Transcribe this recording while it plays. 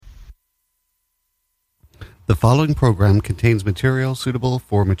The following program contains material suitable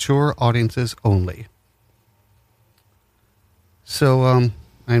for mature audiences only. So,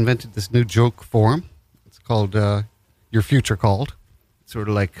 I invented this new joke form. It's called Your Future Called. It's sort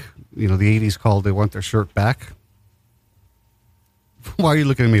of like, the 80s called They Want Their Shirt Back. Why are you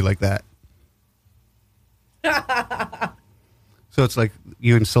looking at me like that? So it's like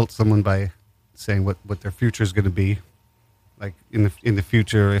you insult someone by saying what their future is going to be. Like in the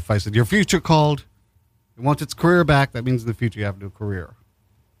future, if I said, your future called, it wants its career back, that means in the future you have no career.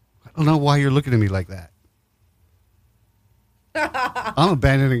 I don't know why you're looking at me like that. I'm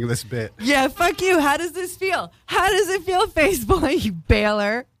abandoning this bit. Yeah, fuck you. How does this feel? How does it feel, Faceboy, you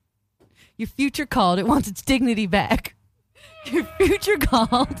bailer? Your future called. It wants its dignity back. Your future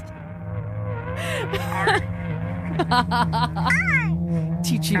called.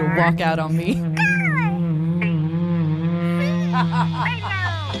 Teach you to walk out on me.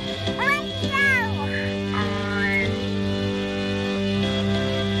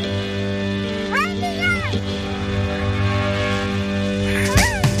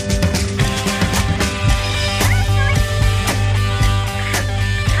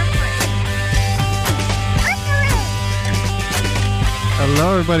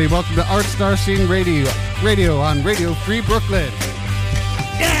 Hello, everybody. Welcome to Art Star Scene Radio on Radio Free Brooklyn.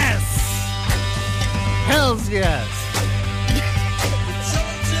 Yes! Hells yes!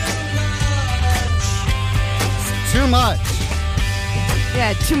 It's too much.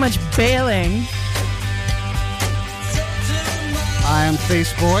 Yeah, too much bailing. I am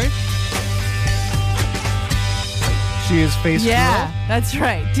Faceboy. She is Face Yeah, Girl. that's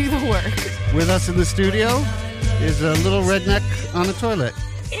right. Do the work. With us in the studio is a little redneck on the toilet.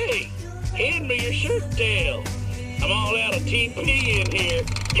 Hey, hand me your shirt tail. I'm all out of TP in here.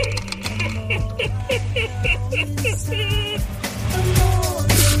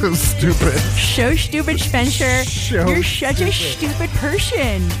 So stupid. So stupid, Spencer. So You're such a stupid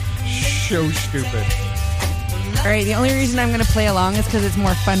person. So stupid. All right, the only reason I'm going to play along is because it's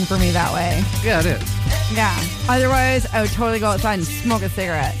more fun for me that way. Yeah, it is. Yeah. Otherwise, I would totally go outside and smoke a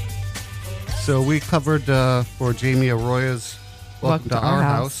cigarette. So we covered for Jamie Arroyo's Welcome to Our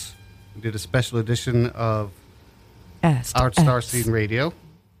House. We did a special edition of Art Star Scene Radio.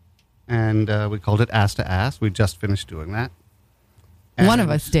 And we called it Ass to Ass. We just finished doing that. And, one of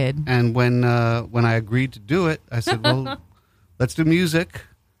us did. And when I agreed to do it, I said, well, let's do music.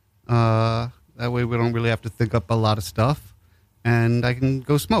 That way we don't really have to think up a lot of stuff. And I can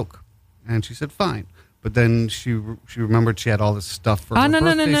go smoke. And she said, fine. But then she remembered she had all this stuff for her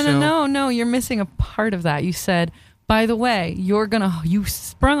birthday show. No. You're missing a part of that. You said, by the way, you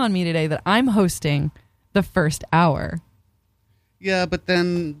sprung on me today that I'm hosting the first hour. Yeah, but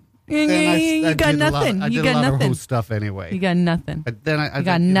then you got nothing. I did a lot of host stuff anyway. You got nothing. I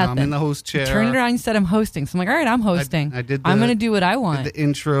got nothing. I'm in the host chair. You turned it around and said I'm hosting. So I'm like, all right, I'm hosting. I'm going to do what I want. I did the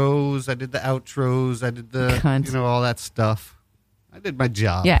intros. I did the outros. I did the all that stuff. I did my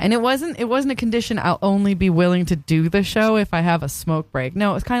job. Yeah, and it wasn't a condition I'll only be willing to do the show if I have a smoke break.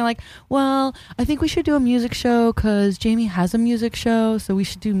 No, it was kind of like, well, I think we should do a music show because Jamie has a music show, so we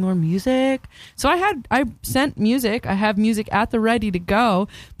should do more music. So I sent music. I have music at the ready to go,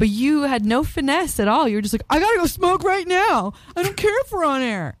 but you had no finesse at all. You were just like, I gotta go smoke right now. I don't care if we're on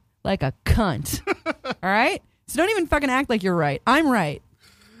air. Like a cunt. All right? So don't even fucking act like you're right. I'm right.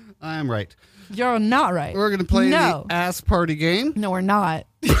 I'm right. You're not right. We're going to play the ass party game. No, we're not.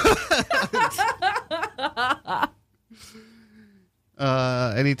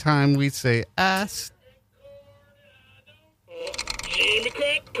 Anytime we say ass. Jimmy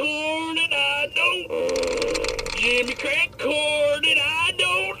crack corn and I don't. Jimmy crack corn and I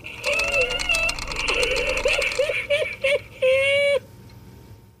don't.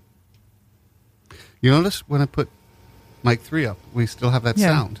 You notice when I put mic 3 up, we still have that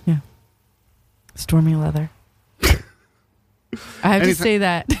sound. Yeah. Stormy leather. I have to say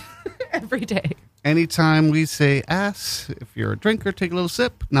that every day. Anytime we say ass, if you're a drinker, take a little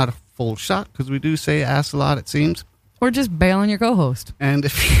sip. Not a full shot, because we do say ass a lot, it seems. Or just bail on your co-host. And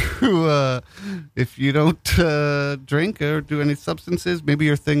if you don't drink or do any substances, maybe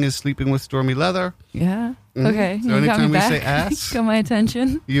your thing is sleeping with Stormy leather. Yeah. Mm-hmm. Okay. So you got me anytime we back. say ass, you got my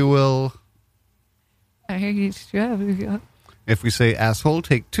attention. You will. I hear you. If we say asshole,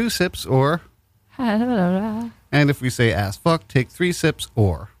 take 2 sips, or. And if we say ass fuck, take 3 sips,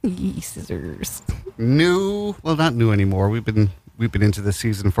 or. Scissors. New. Well, not new anymore. We've been into this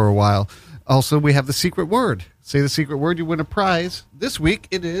season for a while. Also, we have the secret word. Say the secret word, you win a prize. This week,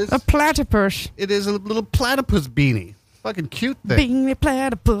 it is... a platypus. It is a little platypus beanie. Fucking cute thing. Beanie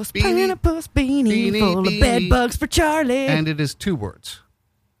platypus, platypus beanie full of bed bugs for Charlie. And it is 2 words.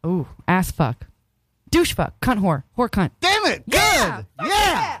 Ooh, ass fuck. douche fuck, cunt whore, cunt. Damn it! Yeah! Good!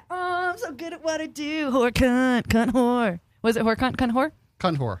 Yeah! Oh, I'm so good at what I do. Whore cunt, cunt whore. Was it whore cunt, cunt whore?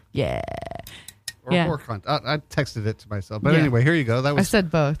 Cunt whore. Yeah. Or Yeah. whore cunt. I texted it to myself. But Yeah. anyway, here you go. That I was said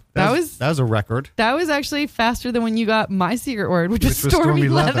both. that was a record. That was actually faster than when you got my secret word, which was Stormy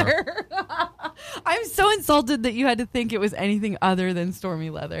Leather. I'm so insulted that you had to think it was anything other than Stormy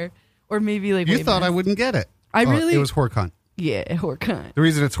Leather. Or maybe like You Wave thought I Mist. wouldn't get it. I really- It was whore cunt. Yeah, whore cunt. The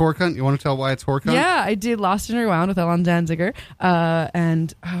reason it's whore cunt, you want to tell why it's whore cunt? Yeah, I did Lost and Rewound with Ellen Danziger.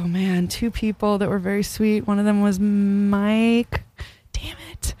 And, oh man, 2 people that were very sweet. One of them was Mike. Damn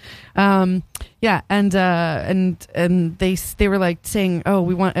it. Yeah, and they were like saying, oh,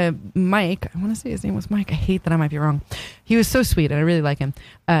 we want Mike. I want to say his name was Mike. I hate that I might be wrong. He was so sweet, and I really like him.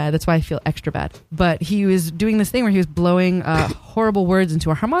 That's why I feel extra bad. But he was doing this thing where he was blowing horrible words into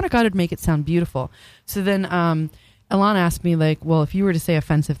a harmonica to make it sound beautiful. So then Alana asked me, like, well, if you were to say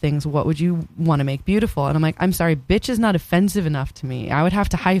offensive things, what would you want to make beautiful? And I'm like, I'm sorry, bitch is not offensive enough to me. I would have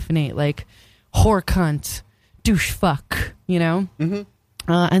to hyphenate, like, whore cunt, douche fuck, you know? Mm-hmm.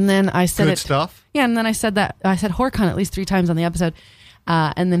 And then I said Good it. stuff. Yeah, and then I said whore cunt at least 3 times on the episode.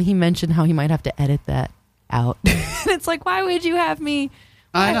 And then he mentioned how he might have to edit that out. It's like, why would you have me?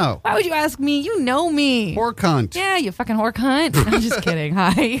 I know. Why would you ask me? You know me. Whore cunt. Yeah, you fucking whore cunt. I'm just kidding.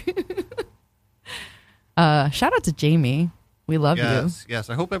 Hi. Shout out to Jamie. We love you. Yes.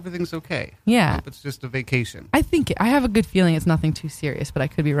 I hope everything's okay. Yeah. I hope it's just a vacation. I have a good feeling it's nothing too serious, but I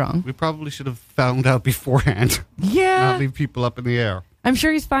could be wrong. We probably should have found out beforehand. Yeah. Not leave people up in the air. I'm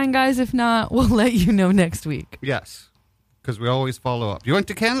sure he's fine, guys. If not, we'll let you know next week. Yes. Because we always follow up. You went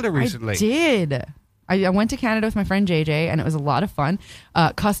to Canada recently. I did. I went to Canada with my friend JJ, and it was a lot of fun.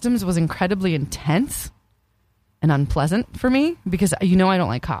 Customs was incredibly intense and unpleasant for me because, I don't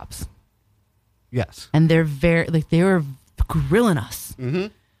like cops. Yes. And they're they were grilling us. Mm-hmm.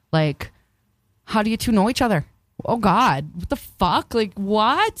 Like, how do you two know each other? Oh, God. What the fuck? Like,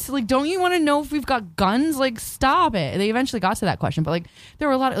 what? Like, don't you want to know if we've got guns? Like, stop it. They eventually got to that question. But, like, there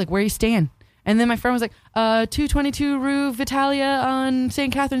were a lot of, like, where are you staying? And then my friend was like, 222 Rue Vitalia on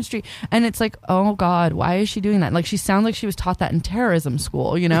St. Catherine Street. And it's like, oh, God, why is she doing that? Like, she sounds like she was taught that in terrorism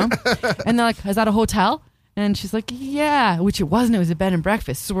school, you know? And they're like, is that a hotel? And she's like, yeah, which it wasn't. It was a bed and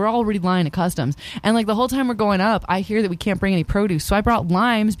breakfast. So we're already lying to customs. And like the whole time we're going up, I hear that we can't bring any produce. So I brought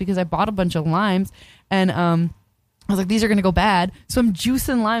limes because I bought a bunch of limes. And I was like, these are going to go bad. So I'm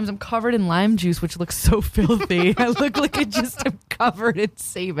juicing limes. I'm covered in lime juice, which looks so filthy. I look like I just am covered in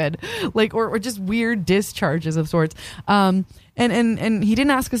semen, like, or just weird discharges of sorts. And he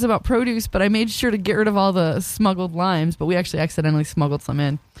didn't ask us about produce, but I made sure to get rid of all the smuggled limes, but we actually accidentally smuggled some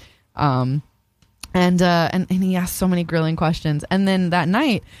in. And he asked so many grilling questions. And then that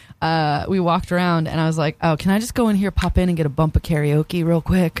night, we walked around and I was like, oh, can I just go in here, pop in and get a bump of karaoke real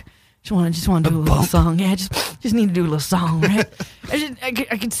quick? Just want to do a little song. Yeah, just need to do a little song, right?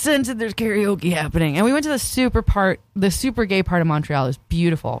 I could sense that there's karaoke happening. And we went to the super gay part of Montreal. It was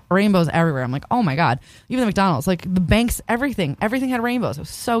beautiful. Rainbows everywhere. I'm like, oh my God. Even the McDonald's, like the banks, everything had rainbows. It was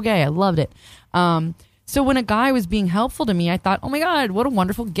so gay. I loved it. So when a guy was being helpful to me, I thought, oh my God, what a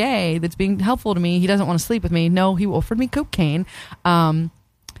wonderful gay that's being helpful to me. He doesn't want to sleep with me. No, he offered me cocaine, and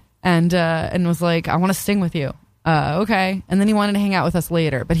was like, I want to sing with you. Okay. And then he wanted to hang out with us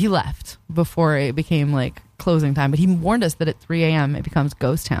later, but he left before it became like closing time. But he warned us that at 3 a.m. it becomes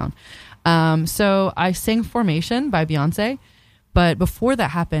ghost town. So I sang Formation by Beyonce. But before that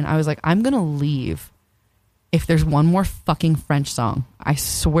happened, I was like, I'm going to leave if there's one more fucking French song. I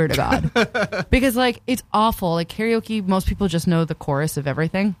swear to God. Because like, it's awful. Like karaoke, most people just know the chorus of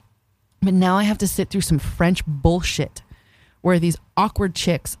everything. But now I have to sit through some French bullshit where these awkward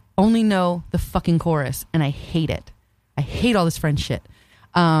chicks only know the fucking chorus, and I hate it. I hate all this French shit.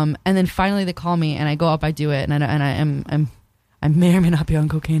 And then finally they call me, and I go up, I do it, and I may or may not be on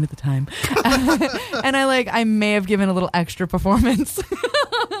cocaine at the time, and I may have given a little extra performance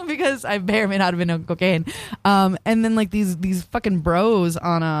because I may or may not have been on cocaine. And then like these fucking bros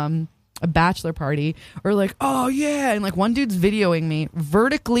on a bachelor party are like, oh yeah, and like one dude's videoing me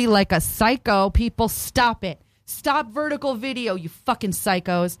vertically like a psycho. People, stop it. Stop vertical video, you fucking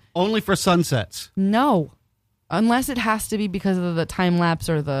psychos. Only for sunsets. No. Unless it has to be because of the time lapse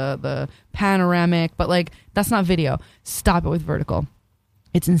or the panoramic, but like that's not video. Stop it with vertical.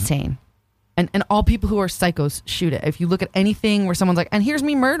 It's insane. And all people who are psychos shoot it. If you look at anything where someone's like, and here's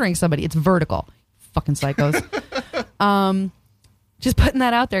me murdering somebody, it's vertical. Fucking psychos. Just putting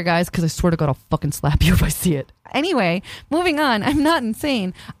that out there, guys, because I swear to God I'll fucking slap you if I see it. Anyway, moving on. I'm not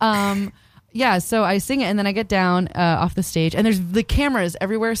insane. Yeah, so I sing it, and then I get down off the stage, and there's the cameras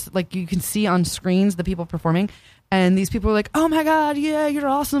everywhere, so, like you can see on screens the people performing, And these people were like, oh my God, yeah, you're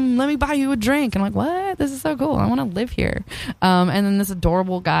awesome. Let me buy you a drink. And I'm like, what? This is so cool. I want to live here. And then this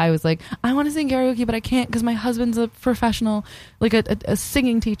adorable guy was like, I want to sing karaoke, but I can't because my husband's a professional, like a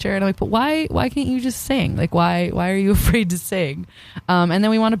singing teacher. And I'm like, but why can't you just sing? Like, why are you afraid to sing? And then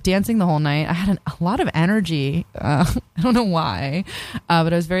we wound up dancing the whole night. I had a lot of energy. I don't know why,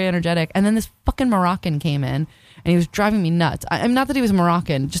 but I was very energetic. And then this fucking Moroccan came in. And he was driving me nuts. I'm not that he was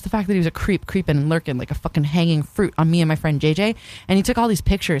Moroccan, just the fact that he was a creeping and lurking like a fucking hanging fruit on me and my friend JJ. And he took all these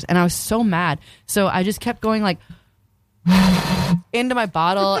pictures, and I was so mad. So I just kept going like into my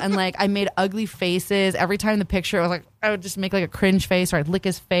bottle, and like I made ugly faces every time the picture. I was like, I would just make like a cringe face, or I'd lick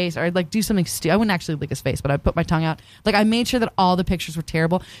his face, or I'd like do something stupid. I wouldn't actually lick his face, but I'd put my tongue out. Like I made sure that all the pictures were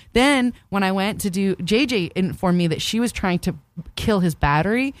terrible. Then when I went to do, JJ informed me that she was trying to kill his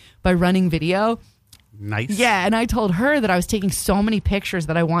battery by running video. Nice. Yeah, and I told her that I was taking so many pictures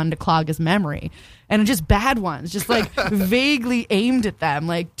that I wanted to clog his memory, and just bad ones, just like vaguely aimed at them,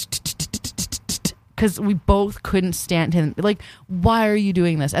 like because we both couldn't stand him. Like, why are you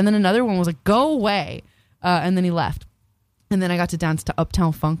doing this? And then another one was like, go away, and then he left. And then I got to dance to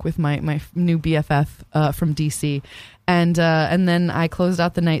Uptown Funk with my new BFF from DC, and then I closed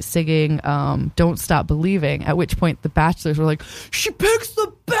out the night singing "Don't Stop Believing." At which point the Bachelors were like, "She picks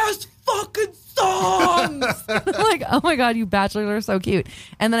the best fucking songs!" Like, oh my God, you Bachelors are so cute.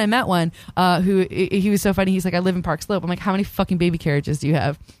 And then I met one who he was so funny. He's like, I live in Park Slope. I'm like, how many fucking baby carriages do you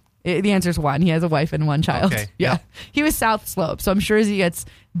have? The answer is one. He has a wife and one child. Okay. Yeah. He was South Slope, so I'm sure as he gets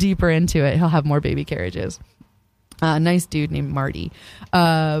deeper into it, he'll have more baby carriages. Nice dude named Marty.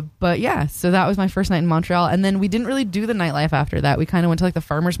 But yeah, so that was my first night in Montreal. And then we didn't really do the nightlife after that. We kind of went to like the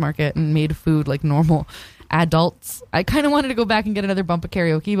farmer's market and made food like normal adults. I kind of wanted to go back and get another bump of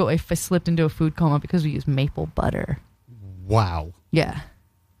karaoke, but I slipped into a food coma because we used maple butter. Wow. Yeah.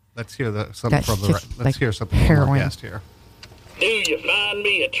 Let's hear something from the shit's let's like hear something from heroin. our guest here. Do you find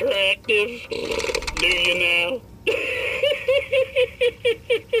me attractive? Do you now?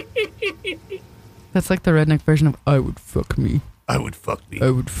 That's like the redneck version of I would fuck me. I would fuck me. I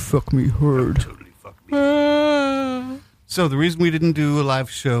would fuck me hard. Totally fuck me. So the reason we didn't do a live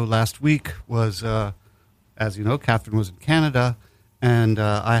show last week was, as you know, Catherine was in Canada, and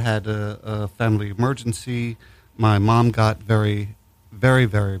I had a family emergency. My mom got very, very,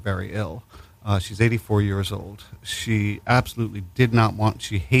 very, very ill. She's 84 years old. She absolutely did not want,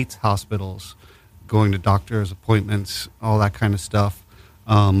 she hates hospitals, going to doctor's appointments, all that kind of stuff.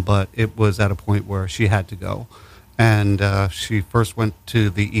 But it was at a point where she had to go. And she first went to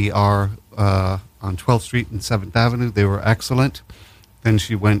the ER on 12th Street and 7th Avenue. They were excellent. Then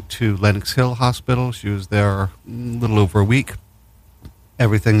she went to Lenox Hill Hospital. She was there a little over a week.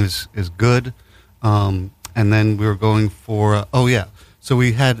 Everything is good. And then we were going for, so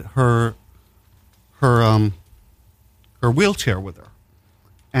we had her wheelchair with her.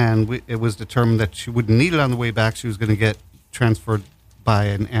 And it was determined that she wouldn't need it on the way back. She was going to get transferred by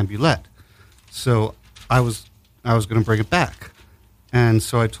an ambulette. So I was going to bring it back. And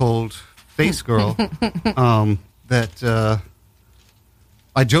so I told Face Girl that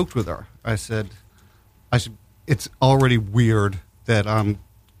I joked with her. I said, it's already weird that I'm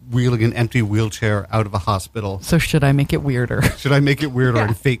wheeling an empty wheelchair out of a hospital. So should I make it weirder? Should I make it weirder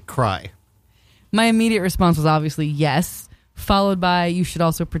and fake cry? My immediate response was obviously yes, followed by you should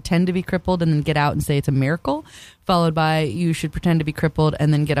also pretend to be crippled and then get out and say it's a miracle, followed by you should pretend to be crippled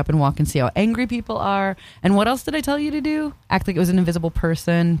and then get up and walk and see how angry people are. And what else did I tell you to do? Act like it was an invisible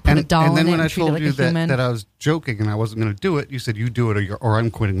person, put a doll and then in it when I and treat it told like you a human. that I was joking and I wasn't going to do it, you said you do it or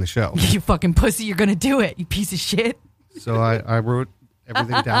I'm quitting the show. You fucking pussy, you're going to do it, you piece of shit. So I wrote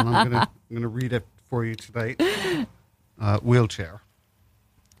everything down. I'm gonna read it for you tonight. Wheelchair.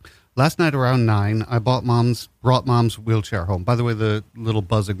 Last night around 9, I brought mom's wheelchair home. By the way, the little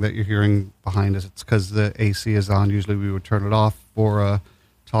buzzing that you're hearing behind us, it's because the AC is on. Usually we would turn it off for a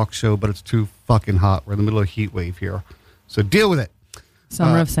talk show, but it's too fucking hot. We're in the middle of a heat wave here. So deal with it.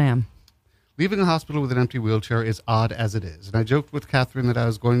 Summer of Sam. Leaving a hospital with an empty wheelchair is odd as it is. And I joked with Catherine that I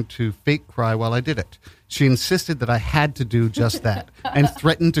was going to fake cry while I did it. She insisted that I had to do just that and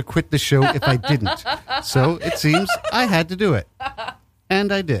threatened to quit the show if I didn't. So it seems I had to do it.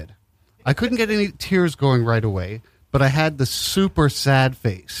 And I did. I couldn't get any tears going right away, but I had the super sad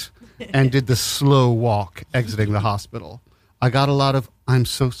face and did the slow walk exiting the hospital. I got a lot of I'm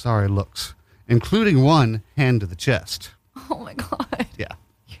so sorry looks, including one hand to the chest. Oh my God. Yeah.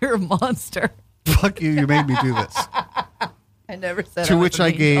 You're a monster. Fuck you made me do this. I never said To was which an I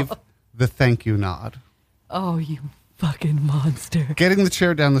angel. gave the thank you nod. Oh, you fucking monster. Getting the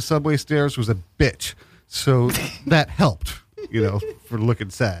chair down the subway stairs was a bitch, so that helped, for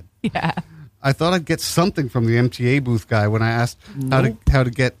looking sad. Yeah. I thought I'd get something from the MTA booth guy when I asked how to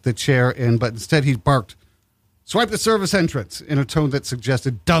get the chair in, but instead he barked, "Swipe the service entrance," in a tone that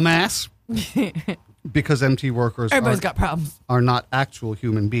suggested dumbass, because MT workers Everybody's got problems. are not actual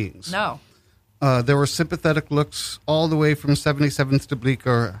human beings. No. There were sympathetic looks all the way from 77th to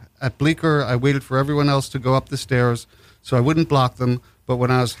Bleecker. At Bleecker, I waited for everyone else to go up the stairs so I wouldn't block them, but when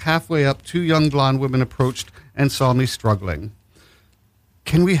I was halfway up, 2 young blonde women approached and saw me struggling.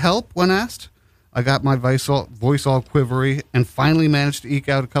 "Can we help?" one asked. I got my voice all quivery and finally managed to eke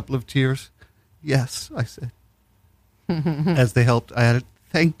out a couple of tears. "Yes," I said. As they helped, I added,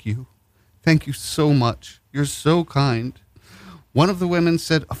 "Thank you. Thank you so much. You're so kind." One of the women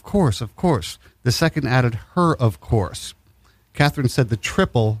said, "Of course, of course." The second added her "of course." Catherine said the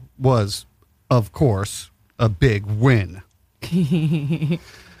triple was, of course, a big win.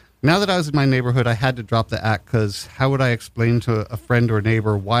 Now that I was in my neighborhood, I had to drop the act because how would I explain to a friend or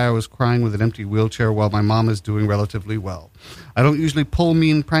neighbor why I was crying with an empty wheelchair while my mom is doing relatively well? I don't usually pull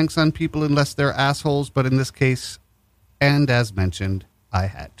mean pranks on people unless they're assholes, but in this case, and as mentioned, I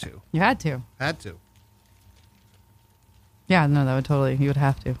had to. You had to. Had to. Yeah, no, that would totally, you would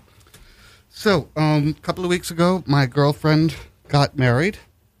have to. So, a couple of weeks ago, my girlfriend got married.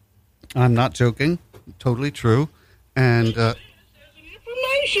 I'm not joking. Totally true. And,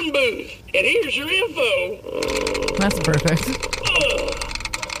 Information booth, and here's your info. That's perfect.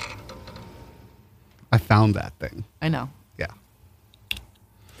 I found that thing. I know. Yeah.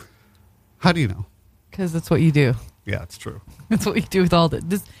 How do you know? Because that's what you do. Yeah, it's true. That's what you do with all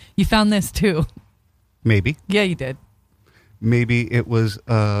this. You found this too. Maybe. Yeah, you did. Maybe it was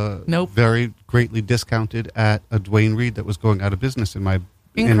Nope. very greatly discounted at a Dwayne Reed that was going out of business in my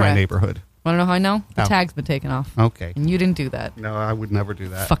Incorrect. neighborhood. Want to know how I know? The How? tag's been taken off. Okay. And you didn't do that. No, I would never do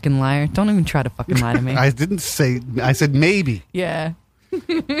that. Fucking liar. Don't even try to fucking lie to me. I didn't say. I said maybe. Yeah.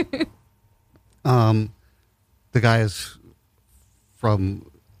 The guy is from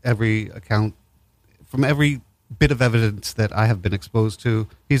every account, from every bit of evidence that I have been exposed to.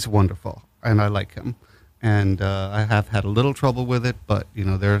 He's wonderful, and I like him. And I have had a little trouble with it, but you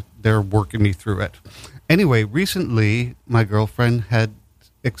know they're working me through it. Anyway, recently my girlfriend had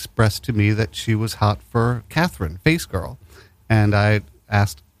expressed to me that she was hot for Catherine, Face Girl, and I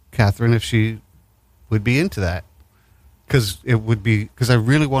asked Catherine if she would be into that because I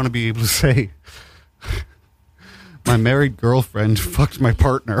really want to be able to say my married girlfriend fucked my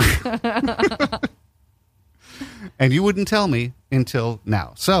partner, and you wouldn't tell me until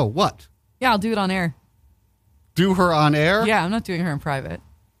now. So what? Yeah, I'll do it on air. Do her on air? Yeah, I'm not doing her in private.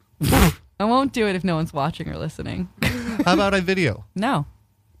 I won't do it if no one's watching or listening. How about I video? No.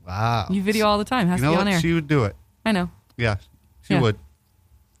 Wow. You video all the time. Has You know to be on what? air. She would do it. I know. Yeah, she Yeah. would.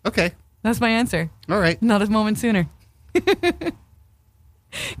 Okay. That's my answer. All right. Not a moment sooner.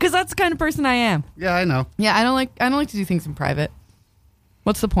 Because that's the kind of person I am. Yeah, I know. Yeah, I don't like to do things in private.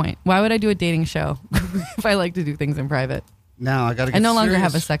 What's the point? Why would I do a dating show if I like to do things in private? Now I got to get I no longer serious.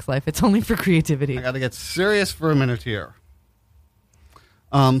 have a sex life. It's only for creativity. I got to get serious for a minute here.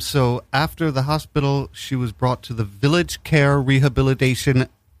 So after the hospital, she was brought to the Village Care Rehabilitation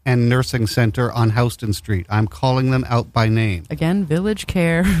and Nursing Center on Houston Street. I'm calling them out by name. Again, Village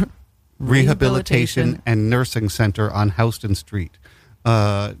Care Rehabilitation and Nursing Center on Houston Street.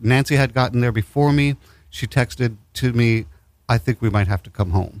 Nancy had gotten there before me. She texted to me, "I think we might have to come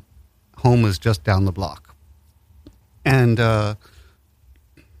home. Home is just down the block." And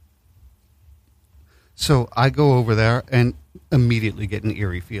so I go over there and immediately get an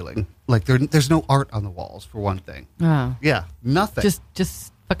eerie feeling. Like there's no art on the walls, for one thing. Oh. Yeah, nothing.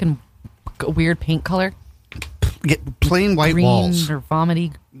 Just fucking weird paint color. Get plain white Green walls. or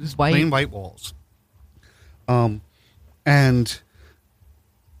vomity white. Plain white walls. And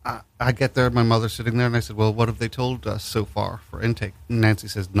I get there, my mother's sitting there, and I said, "Well, what have they told us so far for intake?" And Nancy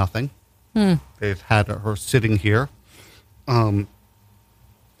says, "Nothing. They've had her sitting here." And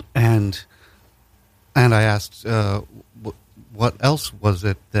I asked, what else was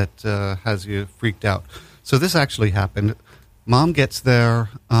it that has you freaked out? So this actually happened. Mom gets there.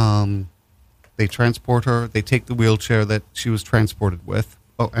 They transport her. They take the wheelchair that she was transported with.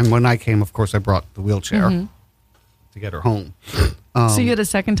 Oh, and when I came, of course, I brought the wheelchair to get her home. So you had a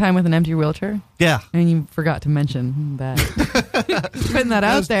second time with an empty wheelchair? Yeah. And you forgot to mention that. Putting that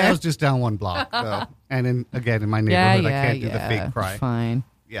out there. That was just down one block. So. And again, in my neighborhood, I can't do the fake cry. Fine.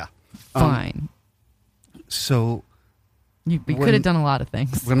 Yeah. Fine. So You could have done a lot of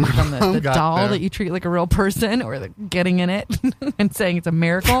things. when my From mom the got doll there- that you treat like a real person, or the getting in it and saying it's a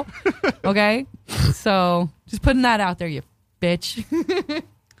miracle. Okay? So just putting that out there, you bitch.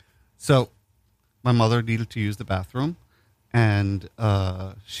 So my mother needed to use the bathroom, and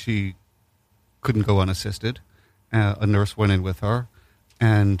she couldn't go unassisted. A nurse went in with her,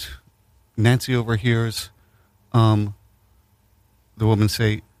 and Nancy overhears the woman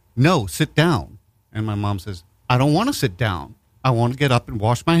say, "No, sit down." And my mom says, "I don't want to sit down. I want to get up and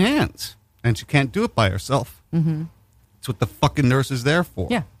wash my hands." And she can't do it by herself. Mm-hmm. It's what the fucking nurse is there for.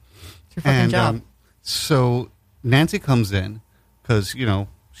 Yeah. It's your fucking job. So Nancy comes in because, you know,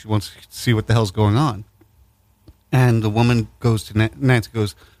 she wants to see what the hell's going on. And the woman goes to Nancy,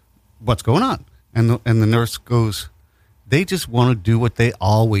 goes, "What's going on?" And the nurse goes, "They just want to do what they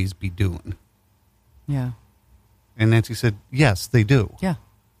always be doing." Yeah. And Nancy said, "Yes, they do." Yeah.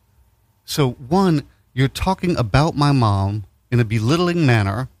 So, one, you're talking about my mom in a belittling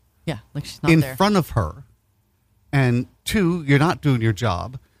manner. Yeah, like she's not in there. front of her. And 2, you're not doing your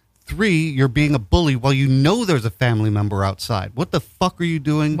job. 3, you're being a bully while you know there's a family member outside. What the fuck are you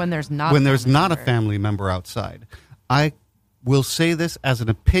doing When there's not when a there's family not member. a family member outside? I will say this as an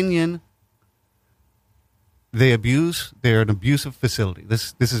opinion. They're an abusive facility.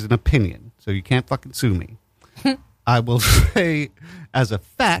 This is an opinion, so you can't fucking sue me. I will say as a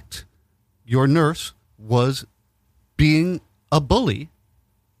fact, your nurse was being a bully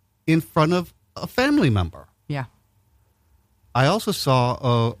in front of a family member. Yeah. I also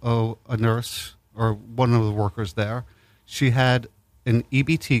saw a nurse or one of the workers there. She had an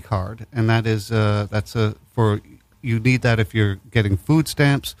EBT card, and that is you need that if you're getting food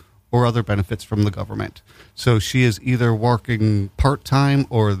stamps or other benefits from the government. So she is either working part-time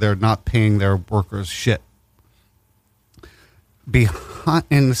or they're not paying their workers shit.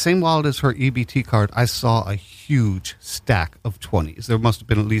 In the same wallet as her EBT card, I saw a huge stack of 20s. There must have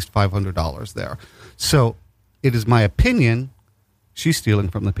been at least $500 there. So it is my opinion she's stealing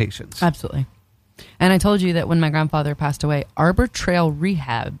from the patients. Absolutely. And I told you that when my grandfather passed away, Arbor Trail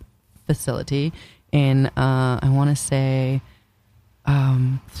Rehab Facility in, I want to say,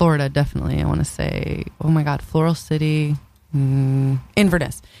 Florida, definitely. I want to say, oh my God, Floral City,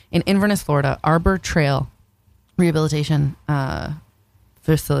 Inverness. In Inverness, Florida, Arbor Trail Rehabilitation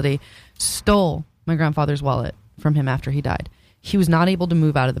Facility stole my grandfather's wallet from him after he died. He was not able to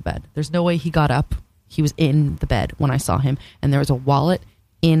move out of the bed. There's no way he got up. He was in the bed when I saw him, and there was a wallet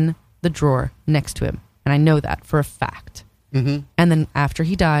in the drawer next to him. And I know that for a fact. Mm-hmm. And then after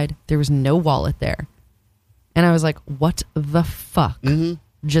he died, there was no wallet there. And I was like, what the fuck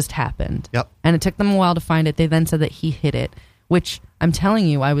just happened? Yep. And it took them a while to find it. They then said that he hid it, which I'm telling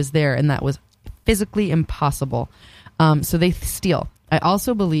you, I was there, and that was physically impossible. So they steal. I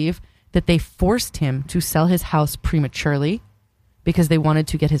also believe that they forced him to sell his house prematurely because they wanted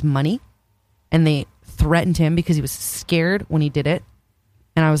to get his money, and they threatened him because he was scared when he did it.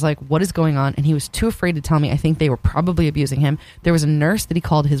 And I was like, what is going on? And he was too afraid to tell me. I think they were probably abusing him. There was a nurse that he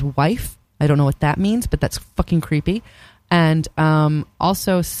called his wife. I don't know what that means, but that's fucking creepy. And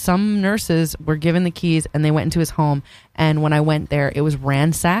also some nurses were given the keys and they went into his home. And when I went there, it was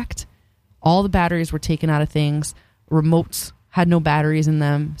ransacked. All the batteries were taken out of things. Remotes had no batteries in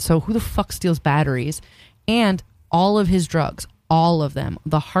them. So who the fuck steals batteries? And all of his drugs, all of them,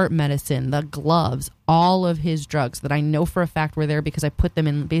 the heart medicine, the gloves, all of his drugs that I know for a fact were there because I put them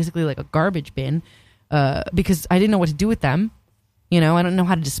in basically like a garbage bin because I didn't know what to do with them. You know, I don't know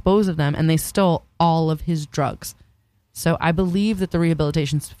how to dispose of them. And they stole all of his drugs. So I believe that the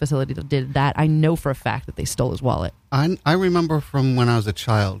rehabilitation facility did that. I know for a fact that they stole his wallet. I remember from when I was a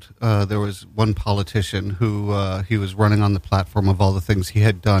child, there was one politician who he was running on the platform of all the things he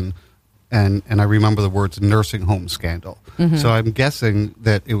had done. And I remember the words nursing home scandal. Mm-hmm. So I'm guessing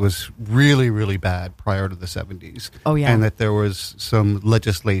that it was really, really bad prior to the 70s. Oh, yeah. And that there was some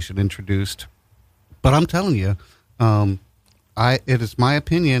legislation introduced. But I'm telling you, it is my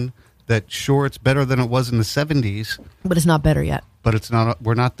opinion that sure, it's better than it was in the 70s. But it's not better yet. But it's not.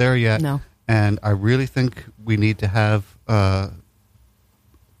 We're not there yet. No. And I really think we need to have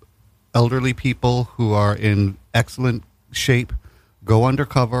elderly people who are in excellent shape go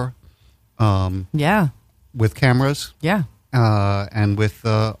undercover. Yeah. With cameras. Yeah. And with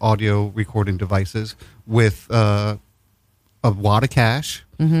audio recording devices, with a wad of cash.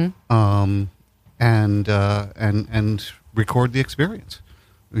 Mm-hmm. And record the experience.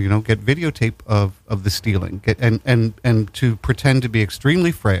 You know, get videotape of the stealing, and to pretend to be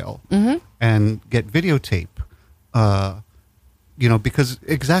extremely frail, mm-hmm. and get videotape. You know, because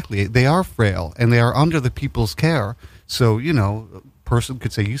exactly they are frail and they are under the people's care. So you know, a person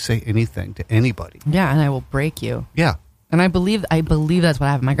could say, "You say anything to anybody." Yeah, and I will break you. Yeah, and I believe that's what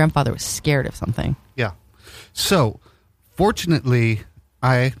happened. My grandfather was scared of something. Yeah. So, fortunately,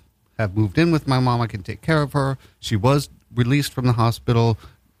 I have moved in with my mom. I can take care of her. She was released from the hospital.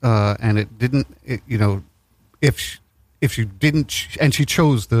 And it didn't, you know, if she didn't, and she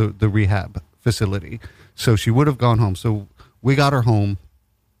chose the rehab facility. So she would have gone home. So we got her home.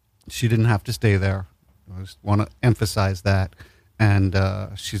 She didn't have to stay there. I just want to emphasize that. And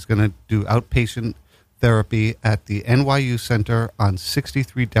she's going to do outpatient therapy at the NYU Center on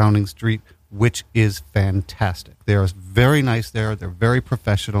 63 Downing Street, which is fantastic. They are very nice there. They're very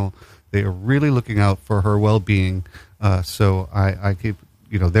professional. They are really looking out for her well-being. So I keep,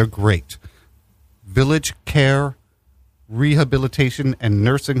 they're great. Village Care Rehabilitation and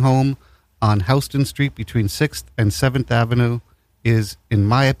Nursing Home on Houston Street between 6th and 7th Avenue is, in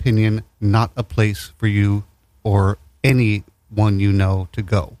my opinion, not a place for you or anyone you know to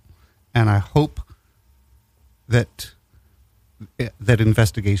go. And I hope that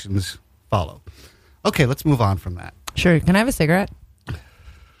investigations follow. Okay, let's move on from that. Sure. Can I have a cigarette?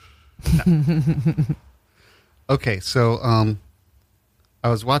 Okay, so I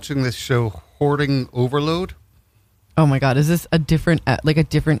was watching this show, Hoarding Overload. Oh my God. Is this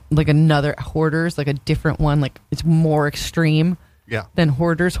another Hoarders, like a different one? Like it's more extreme than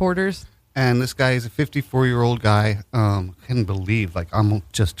Hoarders? And this guy is a 54-year-old guy. Couldn't believe, like, I'm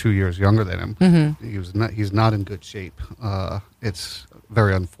just 2 years younger than him. Mm-hmm. He's not in good shape. It's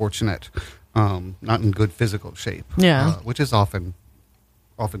very unfortunate. Not in good physical shape. Yeah. Which is often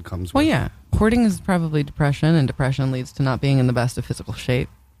comes Well, with yeah. Hoarding is probably depression, and depression leads to not being in the best of physical shape.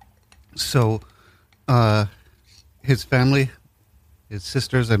 So, his family, his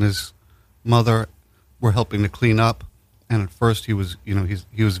sisters and his mother were helping to clean up. And at first he was,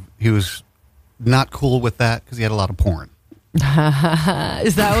 he was not cool with that because he had a lot of porn.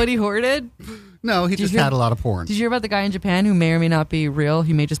 Is that what he hoarded? No, he just had a lot of porn. Did you hear about the guy in Japan who may or may not be real?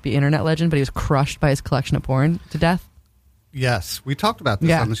 He may just be internet legend, but he was crushed by his collection of porn to death. Yes, we talked about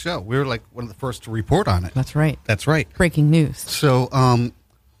this on the show. We were like one of the first to report on it. That's right. That's right. Breaking news. So,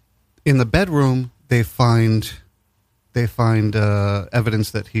 in the bedroom, they find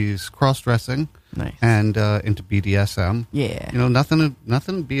evidence that he's cross-dressing. Nice. And into BDSM. Yeah. Nothing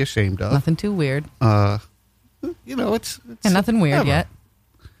to be ashamed of. Nothing too weird. It's and nothing weird yet.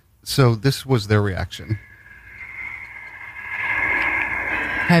 So this was their reaction.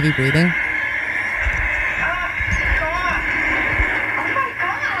 Heavy breathing.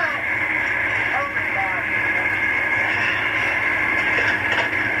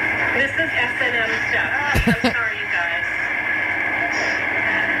 This is S&M stuff. I'm sorry, you guys.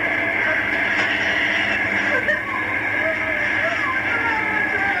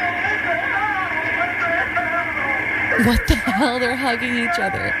 What the hell? They're hugging each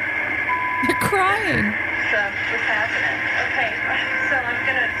other. They're crying. So, what's happening? Okay, so I'm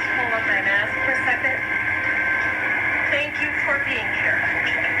going to pull up my mask for a second. Thank you for being here.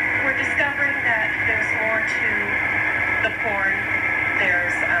 We're discovering that there's more to the porn.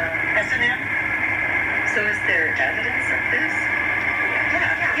 There's S&M. So is there evidence of this?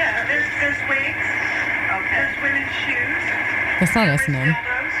 Yeah. There's wigs. Okay. There's women's shoes. That's not S&M.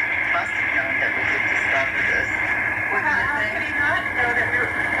 Must have known that we could discover this. How could he not know that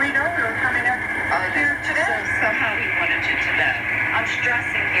we know we were coming up here today? So how we wanted you to know. I'm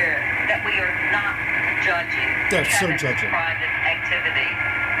stressing here that we are not judging Kevin's private activity.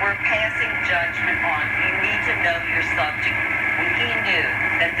 We're passing judgment on. You need to know your subject. He knew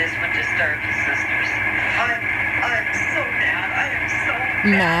that this would disturb his sisters. I'm so mad. I am so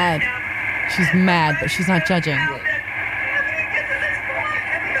mad. She's mad, but she's not judging. How did we get to this point?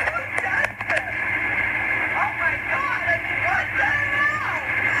 I mean, who does this? Oh my God! I mean, what the hell?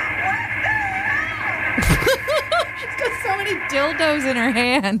 What the hell? She's got so many dildos in her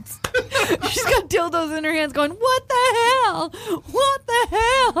hands. She's got dildos in her hands going, what the hell? What the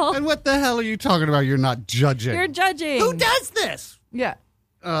hell? And what the hell are you talking about? You're not judging. You're judging. Who does this? Yeah.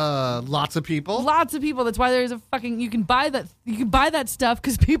 Lots of people. Lots of people. That's why there's a fucking. You can buy that stuff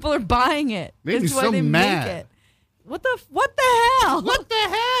because people are buying it. Made me That's why so they mad. make it. What the hell? What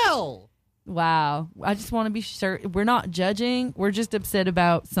the hell? Wow. I just want to be sure we're not judging. We're just upset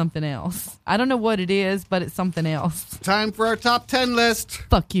about something else. I don't know what it is, but it's something else. Time for our top 10 list.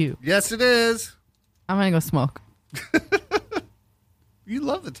 Fuck you. Yes, it is. I'm gonna go smoke. You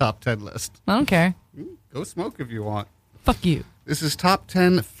love the top 10 list. I don't care. Go smoke if you want. Fuck you. This is top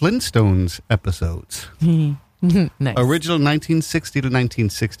 10 Flintstones episodes. Nice. Original 1960 to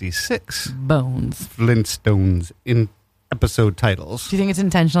 1966 Bones. Flintstones in episode titles. Do you think it's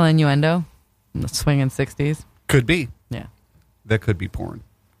intentional innuendo? In the swinging 60s? Could be. Yeah. That could be porn.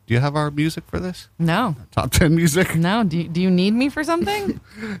 Do you have our music for this? No. Top 10 music? No. Do you need me for something?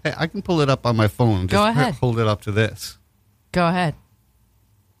 Hey, I can pull it up on my phone. Just Go ahead. Hold it up to this. Go ahead.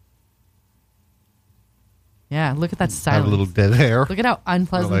 Yeah, look at that I silence. have a little dead hair. Look at how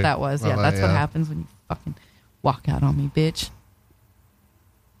unpleasant Well, that was. Yeah, that's what happens when you fucking walk out on me, bitch.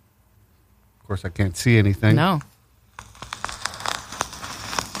 course, I can't see anything. No.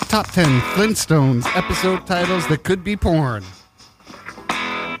 Top 10 Flintstones episode titles that could be porn.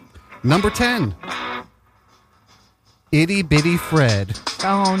 Number 10. Itty Bitty Fred.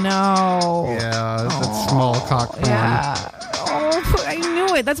 Oh, no. Yeah, that's small cock porn. Yeah. Oh, I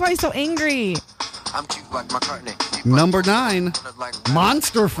knew it. That's why he's so angry. I'm cute like McCartney. Number 9.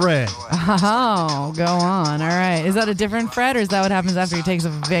 Monster Fred. Oh, go on. All right. Is that a different Fred, or is that what happens after he takes a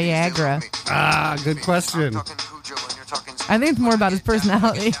Viagra? Ah, good question. I think it's more about his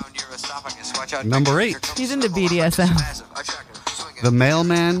personality. Number 8. He's into BDSM. The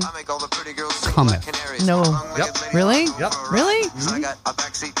Mailman Cometh. No. Yep. Really? Yep. Really?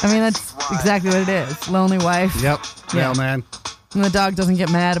 I mean, that's exactly what it is. Lonely wife. Yep. Yeah. Mailman. And the dog doesn't get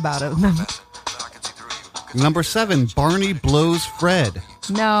mad about it. Number 7. Barney Blows Fred.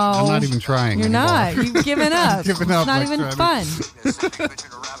 No. I'm not even trying You're anymore. not. You've given up. Given up, It's not like even trying fun.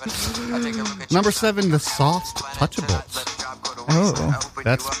 Number 7. The Soft Touchables. Oh.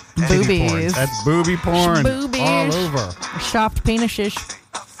 That's Boobies. titty porn. That's booby porn. Boobies. All over. Shopped penises.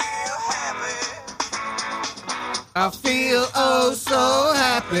 I feel oh so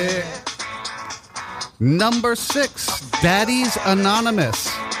happy. Number 6. Daddy's Anonymous.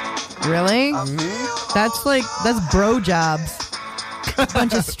 Really? That's bro jobs.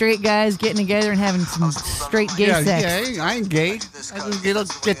 Bunch of straight guys getting together and having some straight gay sex. Yeah, I ain't gay. I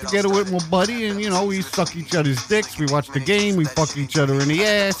just get together with my buddy and, we suck each other's dicks. We watch the game. We fuck each other in the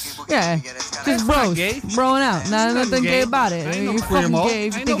ass. Yeah. Just not bros. gay. Broing out. Nothing gay about it. Ain't no You're fucking queermo. gay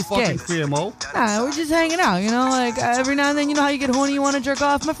if you Ain't think no it's gay. fucking queermo. Nah, we're just hanging out, like every now and then, how you get horny, you want to jerk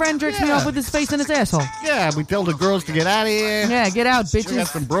off? My friend jerks me Yeah. off with his face in his asshole. Yeah, we tell the girls to get out of here. Yeah, get out, We got bitches.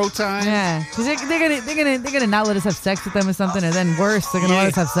 some bro time. Yeah, 'cause they're gonna not let us have sex with them or something, and then worse, they're gonna let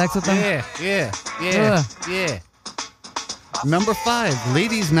us have sex with them. Yeah. Number 5,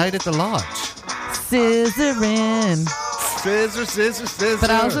 Ladies' Night at the Lodge. Scissoring. Scissor. But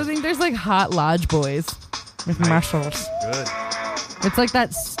I also think there's hot lodge boys with muscles. Good. It's like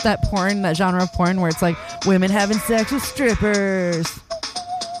that porn, that genre of porn where it's like women having sex with strippers.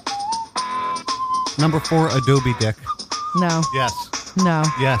 Number 4, Adobe Dick. No, Yes. no,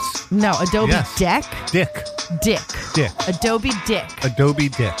 Yes. no. Adobe Yes. Deck? Dick. Dick. Adobe Dick. Adobe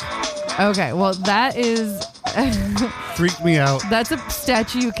Dick. Okay, well, that is... Freaked me out. That's a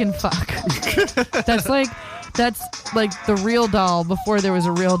statue you can fuck. That's like the real doll before there was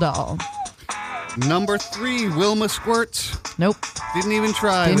a real doll. Number 3, Wilma Squirts. Nope. Didn't even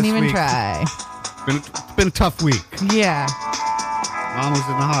try. Didn't this even week. try. It's been a tough week. Yeah. Mom was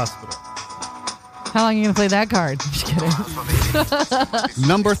in the hospital. How long are you going to play that card? Just kidding.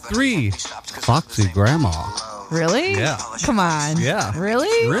 Number 3, Foxy Grandma. Really? Yeah. Come on. Yeah.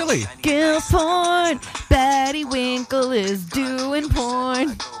 Really? Really? Girl porn. Batty Winkle is doing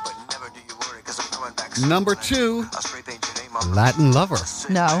porn. Number 2, Latin Lover.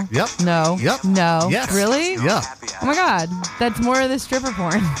 No. Yep. No. Yep. No. Yes. Really? Yeah. Oh my God. That's more of the stripper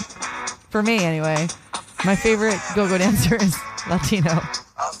porn. For me, anyway. My favorite go-go dancer is Latino.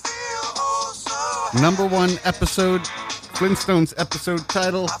 Number 1 episode, Flintstones episode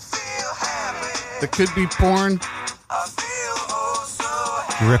title. That could be porn.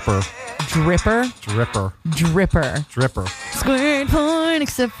 Dripper. Dripper. Dripper. Dripper. Dripper. Squirt porn,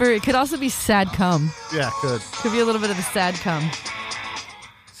 except for it could also be sad cum. Yeah, good. Could be a little bit of the sad cum.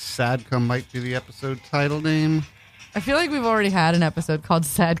 Sad Cum might be the episode title name. I feel like we've already had an episode called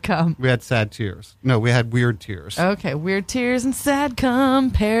Sad Cum. We had Sad Tears. No, we had Weird Tears. Okay, weird tears and sad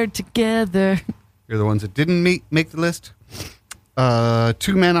cum paired together. You're the ones that didn't make the list.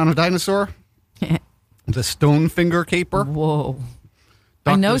 2 Men on a Dinosaur. The Stonefinger Caper. Whoa.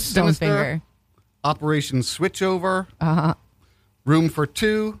 I Dr. know Sinister, Stonefinger. Operation Switchover. Uh-huh. Room for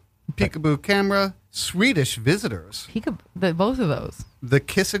Two. Peekaboo Camera. Swedish Visitors. Both of those. The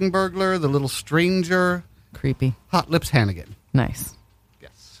Kissing Burglar. The Little Stranger. Creepy. Hot Lips Hannigan. Nice.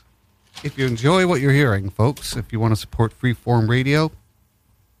 Yes. If you enjoy what you're hearing, folks, if you want to support Freeform Radio,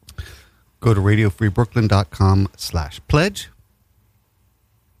 go to radiofreebrooklyn.com/pledge.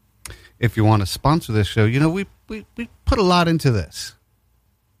 If you want to sponsor this show, we put a lot into this.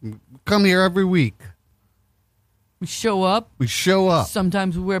 We come here every week. We show up. We show up.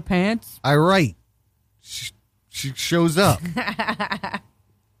 Sometimes we wear pants. I write. She shows up.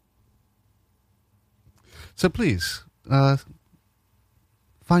 So please,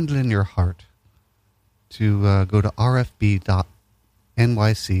 find it in your heart to go to rfb.nyc/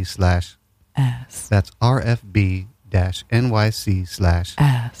 Ass. That's rfb-nyc/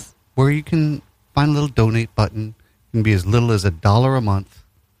 Ass. where you can find a little donate button. It can be as little as $1 a month.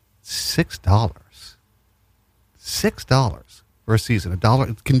 $6. $6 for a season. $1.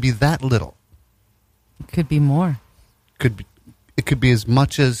 It can be that little. Could be more. It could be as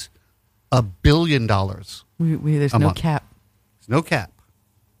much as $1 billion. There's There's A no month. cap. no cap.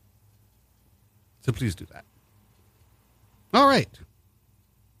 So please do that. All right.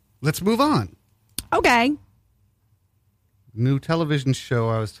 Let's move on. Okay. New television show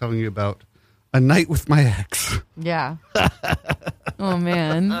I was telling you about, A Night with My Ex. Yeah. Oh,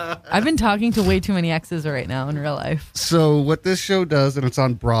 man. I've been talking to way too many exes right now in real life. So what this show does, and it's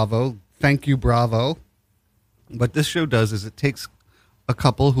on Bravo. Thank you, Bravo. What this show does is it takes a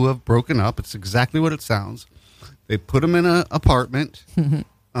couple who have broken up. It's exactly what it sounds. They put them in an apartment.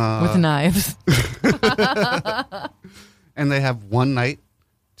 With knives. And they have one night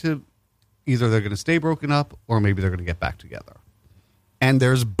to either they're going to stay broken up or maybe they're going to get back together. And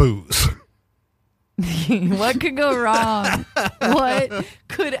there's booze. What could go wrong? What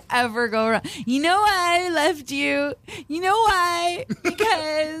could ever go wrong? You know why I left you? You know why?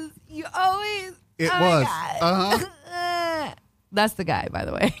 Because you always... It oh my was. God. That's the guy, by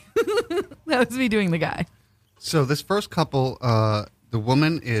the way. That was me doing the guy. So this first couple, the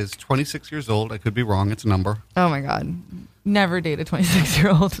woman is 26 years old. I could be wrong. It's a number. Oh my God. Never date a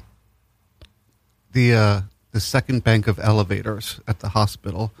 26-year-old. The second bank of elevators at the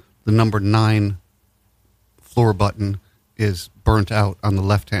hospital, the number 9 floor button is burnt out on the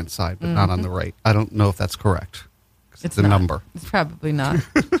left-hand side, but not on the right. I don't know if that's correct. It's a not. number. It's probably not.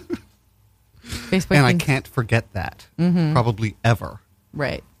 Facebook And I thinks- can't forget that. Probably ever.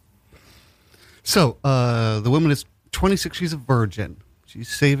 Right. So the woman is 26. She's a virgin. She's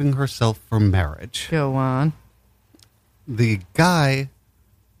saving herself for marriage. Go on. The guy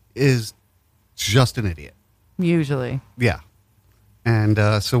is just an idiot. Usually. Yeah. And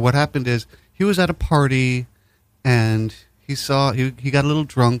so what happened is he was at a party and he got a little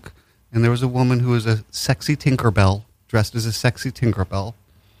drunk and there was a woman who was a sexy Tinkerbell, dressed as a sexy Tinkerbell.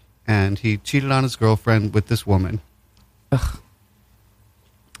 And he cheated on his girlfriend with this woman. Ugh.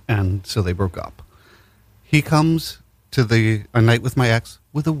 And so they broke up. He comes to A Night with My Ex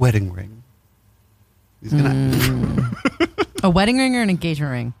with a wedding ring. He's gonna A wedding ring or an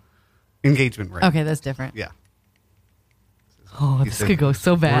engagement ring? engagement ring. Okay, that's different. Yeah. Oh, He this said, could go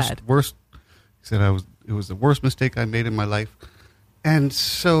so bad. Worst. He said it was the worst mistake I made in my life. And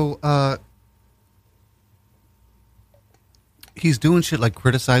so he's doing shit like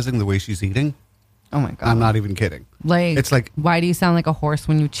criticizing the way she's eating. Oh my God. I'm not even kidding. Like, It's like, why do you sound like a horse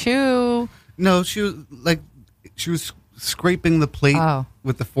when you chew? no, she was scraping the plate Oh.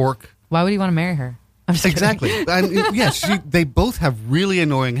 with the fork. Why would you want to marry her? I'm just Exactly. kidding. And yes, they both have really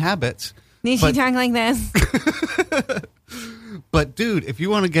annoying habits. Did she But- talk like this? But dude, if you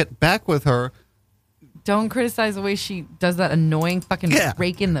want to get back with her, Don't criticize the way she does that annoying fucking Yeah.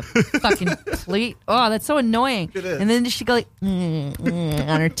 rake in the fucking plate. Oh, that's so annoying. It is. And then does she go like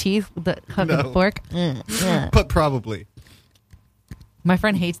on her teeth with the fucking No. fork? but probably. My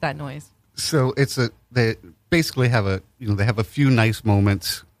friend hates that noise. So they basically have a few nice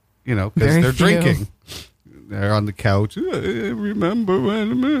moments, because Very they're few. drinking. They're on the couch. I remember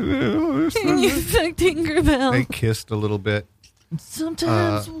when You suck Tinkerbell. they kissed a little bit,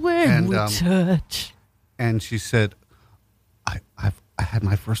 Sometimes when and, we touch. and she said, "I had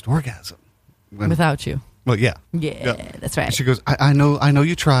my first orgasm." When, Without you. well, yeah, Yeah, that's right. And she goes, "I know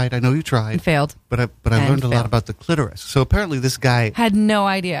you tried. I know you And tried, failed. but I And learned a lot failed. about the clitoris." So apparently, this guy Had no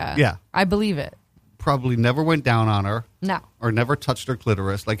idea. Yeah. I believe it. probably never went down on her. No. Or never touched her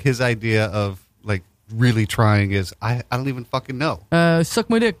clitoris. Like his idea of like really trying is I don't even fucking know. Suck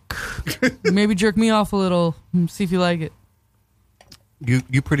my dick. Maybe jerk me off a little. See if you like it.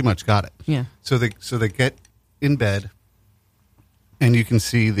 You pretty much got it. Yeah. So they get in bed, and you can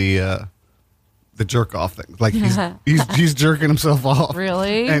see the jerk off thing. Like he's jerking himself off.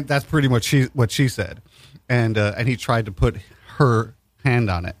 Really? And that's pretty much what she said. And he tried to put her hand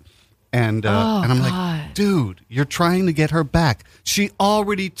on it. And I'm God. like, dude, you're trying to get her back. She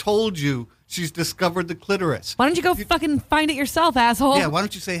already told you she's discovered the clitoris. Why don't you go fucking find it yourself, asshole? Yeah, why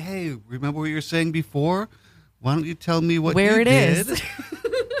don't you say, hey, remember what you were saying before? Why don't you tell me what Where you it did is.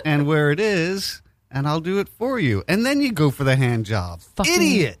 and where it is, and I'll do it for you. And then you go for the hand job. Fucking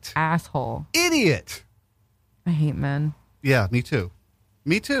Idiot. asshole. Idiot. I hate men. Yeah, me too.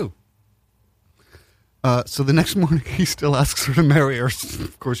 Me too. So the next morning, he still asks her to marry her.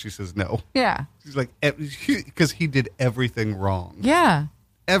 Of course, she says no. Yeah. She's like, because he did everything wrong. Yeah.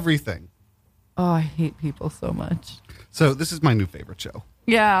 Everything. Oh, I hate people so much. So this is my new favorite show.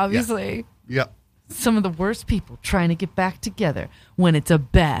 Yeah, obviously. Yep. Some of the worst people trying to get back together when it's a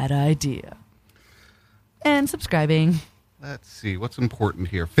bad idea. And subscribing. Let's see. What's important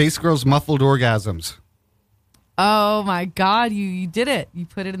here? Face Girl's muffled orgasms. Oh my God, you did it. You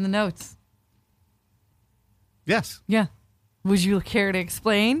put it in the notes. Yes. Yeah. Would you care to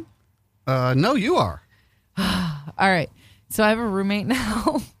explain? No, you are. All right. So I have a roommate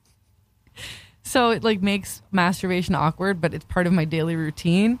now. So it like makes masturbation awkward, but it's part of my daily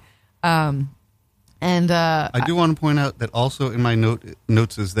routine. I do want to point out that also in my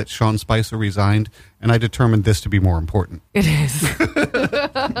notes is that Sean Spicer resigned, and I determined this to be more important. It is.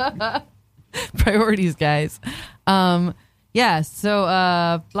 Priorities, guys. Yeah,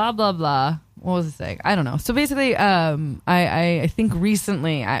 so blah, blah, blah. What was I saying? I don't know. So basically, I think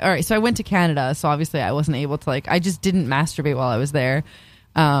recently, all right, so I went to Canada, so obviously I wasn't able to, I just didn't masturbate while I was there.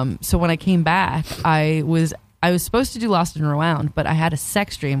 So when I came back, I was supposed to do Lost and Rewound, but I had a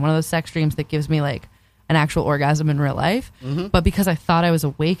sex dream, one of those sex dreams that gives me an actual orgasm in real life. Mm-hmm. But because I thought I was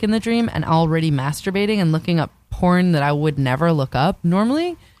awake in the dream and already masturbating and looking up porn that I would never look up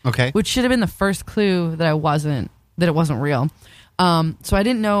normally, okay, which should have been the first clue that it wasn't real. So I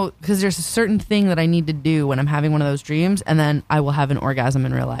didn't know, because there's a certain thing that I need to do when I'm having one of those dreams, and then I will have an orgasm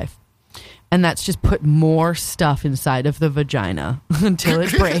in real life. And that's just put more stuff inside of the vagina until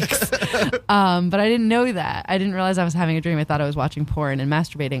it breaks. But I didn't know that. I didn't realize I was having a dream. I thought I was watching porn and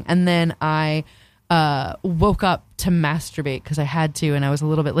masturbating. And then I woke up to masturbate because I had to, and I was a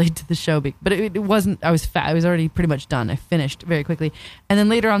little bit late to the show. But it wasn't, I was fat. I was already pretty much done. I finished very quickly. And then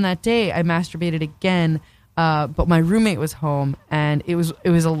later on that day, I masturbated again. But my roommate was home, and it was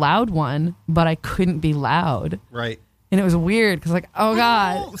a loud one, but I couldn't be loud. Right. And it was weird because, oh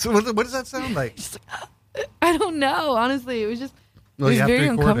God. So what does that sound like? I don't know. Honestly, it was just Well, it was very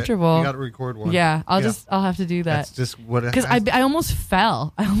uncomfortable. You got to record one. Yeah, I'll have to do that. That's just what it because has. I almost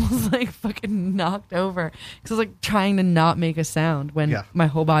fell. I almost fucking knocked over because I was trying to not make a sound when my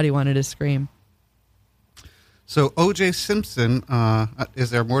whole body wanted to scream. So O.J. Simpson,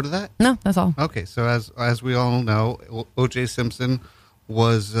 is there more to that? No, that's all. Okay, so as we all know, O.J. Simpson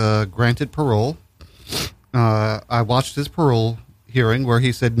was granted parole. I watched his parole hearing where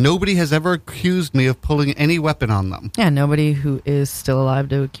he said, nobody has ever accused me of pulling any weapon on them. Yeah, nobody who is still alive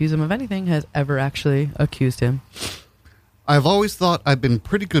to accuse him of anything has ever actually accused him. I've always thought I've been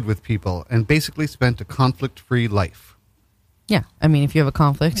pretty good with people and basically spent a conflict-free life. Yeah, I mean, if you have a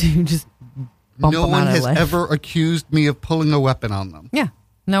conflict, you just bump no them one out of has life. ever accused me of pulling a weapon on them. Yeah,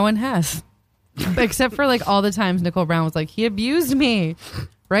 no one has. Except for all the times Nicole Brown was he abused me.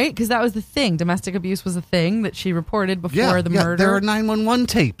 Right? Because that was the thing. Domestic abuse was a thing that she reported before the murder. There are 911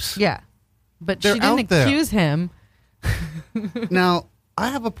 tapes. Yeah. But They're she didn't accuse him. Now, I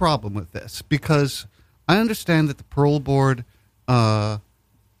have a problem with this because I understand that the parole board can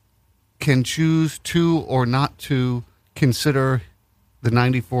choose to or not to consider the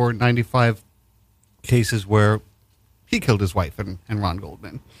 94, 95 cases where he killed his wife and Ron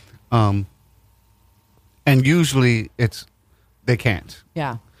Goldman. And usually they can't.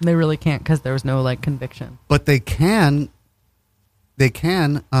 Yeah, they really can't because there was no conviction. But they can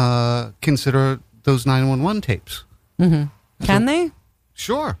consider those 911 tapes. Mm-hmm. Can they?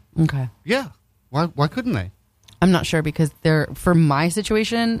 Sure. Okay. Yeah. Why couldn't they? I'm not sure because for my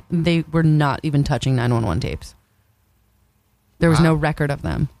situation, they were not even touching 911 tapes. There was no record of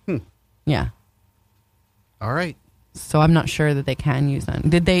them. Yeah. All right. So I'm not sure that they can use them.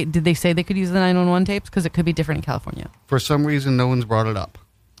 Did they say they could use the 911 tapes? Because it could be different in California. For some reason, no one's brought it up.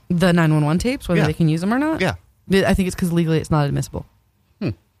 The 911 tapes, whether they can use them or not? Yeah. I think it's because legally it's not admissible.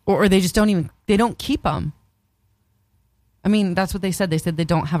 Or they just they don't keep them. I mean, that's what they said. They said they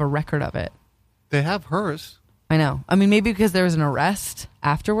don't have a record of it. They have hers. I know. I mean, maybe because there was an arrest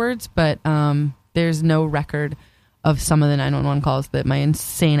afterwards, but there's no record of some of the 911 calls that my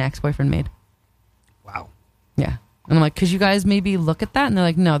insane ex-boyfriend made. Wow. Yeah. And I'm like, could you guys maybe look at that? And they're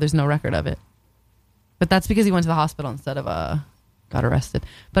like, no, there's no record of it. But that's because he went to the hospital instead of got arrested.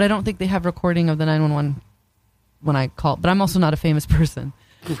 But I don't think they have recording of the 911 when I call. But I'm also not a famous person.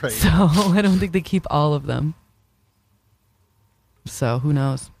 Right. So I don't think they keep all of them. So who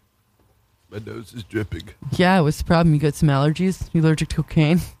knows? My nose is dripping. Yeah, what's the problem? You got some allergies? You allergic to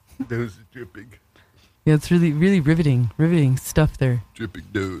cocaine? Nose is dripping. Yeah, it's really, really riveting stuff there. Dripping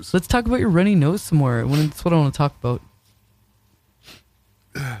nose. Let's talk about your runny nose some more. That's what I want to talk about.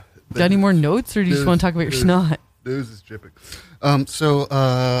 Got any more notes, or do you just want to talk about your snot? Nose is dripping. So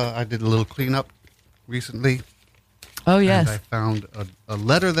I did a little cleanup recently. Oh, yes. And I found a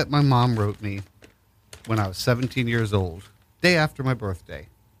letter that my mom wrote me when I was 17 years old, day after my birthday.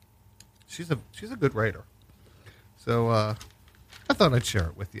 She's a good writer. So I thought I'd share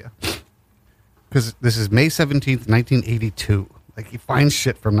it with you. Because this is May 17th, 1982. You find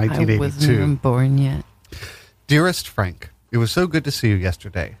shit from 1982. I wasn't even born yet. Dearest Frank, it was so good to see you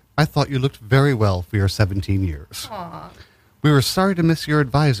yesterday. I thought you looked very well for your 17 years. Aww. We were sorry to miss your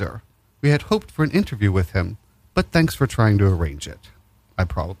advisor. We had hoped for an interview with him, but thanks for trying to arrange it. I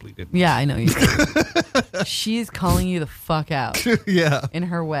probably didn't. Yeah, I know you did. She's calling you the fuck out Yeah. in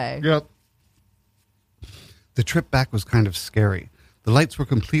her way. Yep. The trip back was kind of scary. The lights were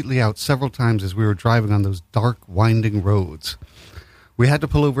completely out several times as we were driving on those dark, winding roads. We had to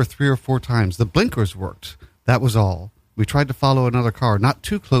pull over 3 or 4 times. The blinkers worked. That was all. We tried to follow another car, not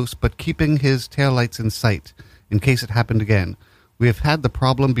too close, but keeping his taillights in sight in case it happened again. We have had the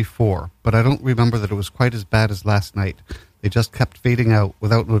problem before, but I don't remember that it was quite as bad as last night. They just kept fading out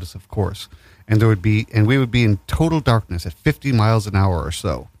without notice, of course. And we would be in total darkness at 50 miles an hour or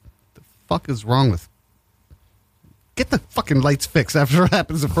so. The fuck is wrong with... Get the fucking lights fixed after it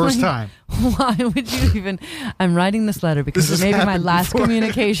happens the first time. Why would you even... I'm writing this letter because This it may has be my happened last before.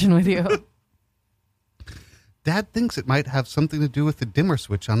 communication with you. Dad thinks it might have something to do with the dimmer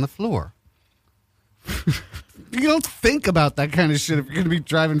switch on the floor. You don't think about that kind of shit if you're going to be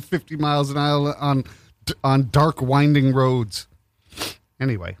driving 50 miles an hour on dark, winding roads.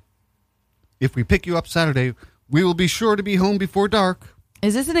 Anyway, if we pick you up Saturday, we will be sure to be home before dark.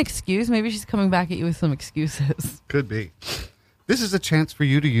 Is this an excuse? Maybe she's coming back at you with some excuses. Could be. This is a chance for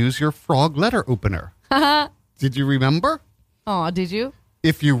you to use your frog letter opener. Did you remember? Oh, did you?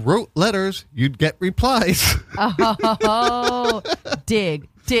 If you wrote letters, you'd get replies. Oh, dig.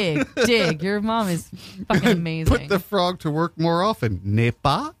 Your mom is fucking amazing. Put the frog to work more often. N'est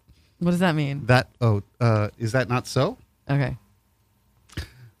pas? What does that mean? Is that not so? Okay.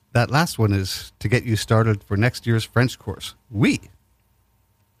 That last one is to get you started for next year's French course. Oui.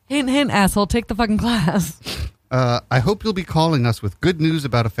 Hint, hint, asshole. Take the fucking class. I hope you'll be calling us with good news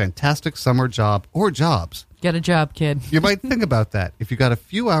about a fantastic summer job or jobs. Get a job, kid. You might think about that. If you got a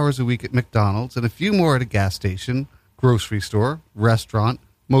few hours a week at McDonald's and a few more at a gas station, grocery store, restaurant,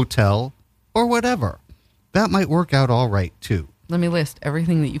 motel, or whatever, that might work out all right, too. Let me list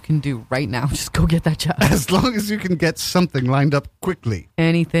everything that you can do right now. Just go get that job. As long as you can get something lined up quickly.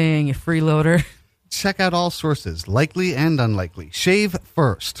 Anything, you freeloader. Check out all sources, likely and unlikely. Shave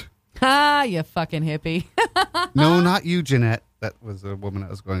first. Ha, you fucking hippie. No, not you, Jeanette. That was a woman I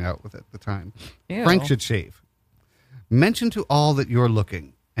was going out with at the time. Ew. Frank should shave. Mention to all that you're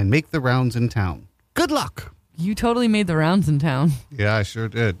looking and make the rounds in town. Good luck. You totally made the rounds in town. Yeah, I sure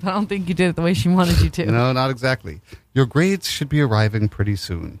did. I don't think you did it the way she wanted you to. No, not exactly. Your grades should be arriving pretty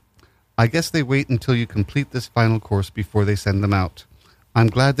soon. I guess they wait until you complete this final course before they send them out. I'm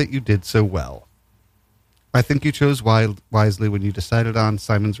glad that you did so well. I think you chose wisely when you decided on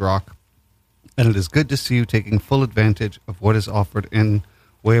Simon's Rock, and it is good to see you taking full advantage of what is offered in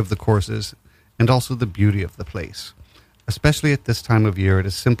way of the courses and also the beauty of the place. Especially at this time of year, it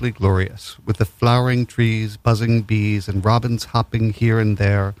is simply glorious, with the flowering trees, buzzing bees, and robins hopping here and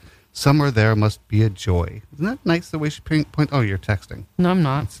there. Summer there must be a joy. Isn't that nice, the way she point? Oh, you're texting. No, I'm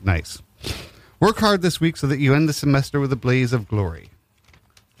not. It's nice. Work hard this week so that you end the semester with a blaze of glory.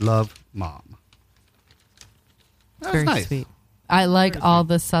 Love, Mom. That was Very nice. sweet. I like all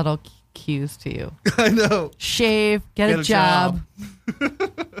the subtle cues to you. I know. Shave, get a job.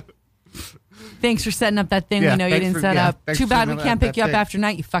 Thanks for setting up that thing Yeah, we know you thanks didn't for- set yeah, up. thanks Too for bad we setting up can't pick that you up thing. after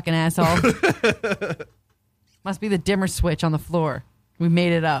night, you fucking asshole. Must be the dimmer switch on the floor. We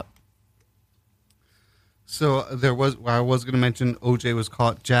made it up. So I was going to mention OJ was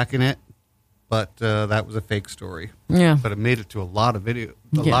caught jacking it, but that was a fake story. Yeah. But it made it to a lot of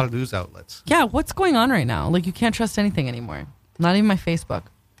lot of news outlets. Yeah, what's going on right now? Like, you can't trust anything anymore. Not even my Facebook.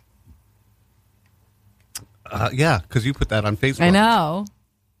 Yeah, because you put that on Facebook. I know.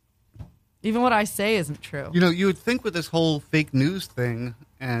 Even what I say isn't true. You know, you would think with this whole fake news thing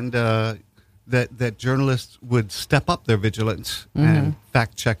and that journalists would step up their vigilance and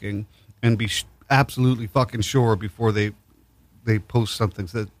fact checking and be absolutely fucking sure before they post something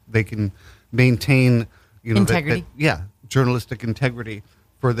so that they can maintain, you know, Integrity. journalistic integrity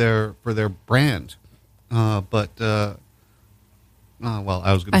for their brand. But I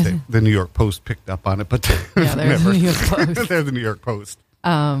was going to say the New York Post picked up on it, but Yeah, they're the never. New York Post. They're the New York Post.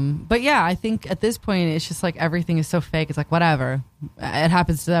 But yeah, I think at this point it's just like everything is so fake. It's like whatever. It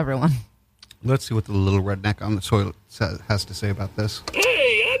happens to everyone. Let's see what the little redneck on the toilet has to say about this. Hey,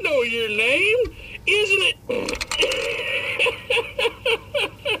 I know your name, isn't it?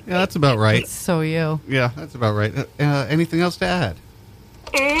 Yeah, that's about right. So you. Yeah, that's about right. Anything else to add?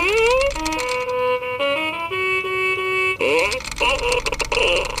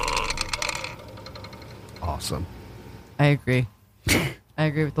 Awesome. I agree. I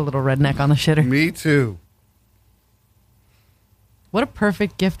agree with the little redneck on the shitter. Me too. What a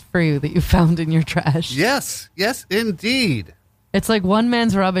perfect gift for you that you found in your trash. Yes, indeed. It's like one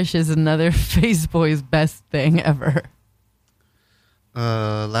man's rubbish is another face boy's best thing ever.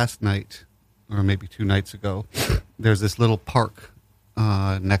 Last night, or maybe 2 nights ago, there's this little park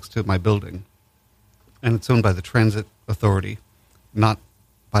next to my building, and it's owned by the Transit Authority, not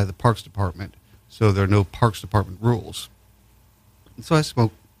by the Parks Department. So there are no Parks Department rules. So I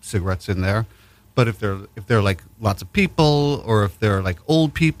smoke cigarettes in there. But if there are like lots of people, or if there are like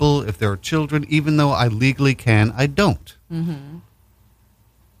old people, if there are children, even though I legally can, I don't. Mm-hmm.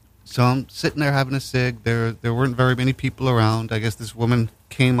 So I'm sitting there having a cig. There weren't very many people around. I guess this woman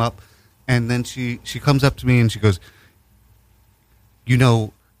came up, and then she comes up to me and she goes, "You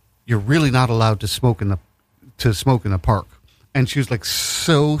know, you're really not allowed to smoke in the park." And she was like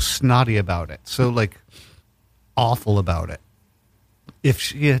so snotty about it, so like awful about it. If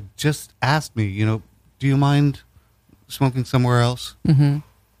she had just asked me, you know, do you mind smoking somewhere else? Mm-hmm.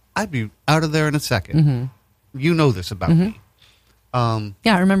 I'd be out of there in a second. Mm-hmm. You know this about me.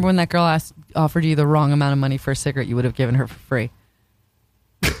 Yeah, I remember when that girl offered you the wrong amount of money for a cigarette you would have given her for free.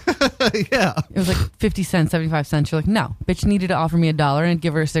 Yeah. It was like 50 cents, 75 cents. You're like, no, bitch needed to offer me $1 and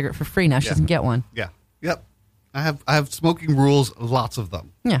give her a cigarette for free. Now she doesn't get one. Yeah. Yep. I have smoking rules, lots of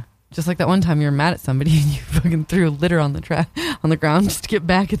them. Yeah. Just like that one time you were mad at somebody and you fucking threw litter on the ground just to get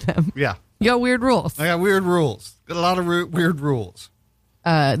back at them. Yeah. You got weird rules. I got weird rules. Got a lot of weird rules.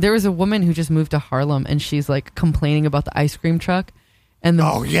 There was a woman who just moved to Harlem and she's like complaining about the ice cream truck. And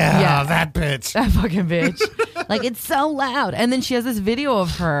That bitch. That fucking bitch. Like, it's so loud. And then she has this video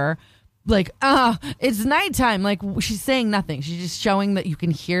of her like, it's nighttime. Like, she's saying nothing. She's just showing that you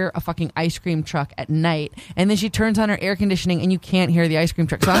can hear a fucking ice cream truck at night. And then she turns on her air conditioning and you can't hear the ice cream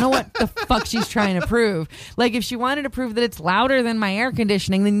truck. So I don't know what the fuck she's trying to prove. Like, if she wanted to prove that it's louder than my air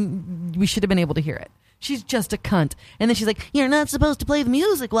conditioning, then we should have been able to hear it. She's just a cunt. And then she's like, you're not supposed to play the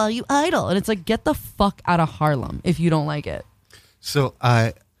music while you idle. And it's like, get the fuck out of Harlem if you don't like it. So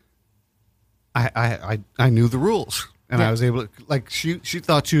I knew the rules. And Yeah. I was able to, like, she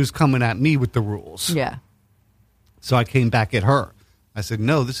thought she was coming at me with the rules. Yeah. So I came back at her. I said,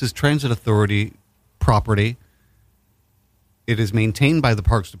 no, this is Transit Authority property. It is maintained by the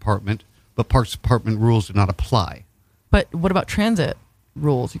Parks Department, but Parks Department rules do not apply. But what about transit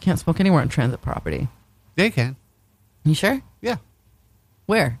rules? You can't smoke anywhere on transit property. They can. You sure? Yeah.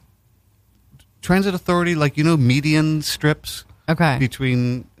 Where? Transit Authority, like, you know, median strips Okay.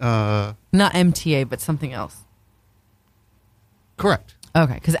 between... Not MTA, but something else. Correct.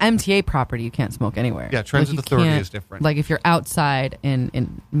 Okay, because MTA property you can't smoke anywhere. Yeah, Transit you Authority can't- is different. Like if you're outside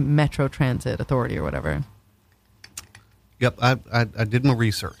in Metro Transit Authority or whatever. Yep, I did my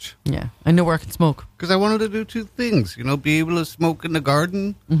research. Yeah, I know where I can smoke. Because I wanted to do two things, you know, be able to smoke in the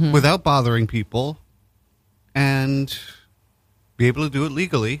garden Mm-hmm. without bothering people and be able to do it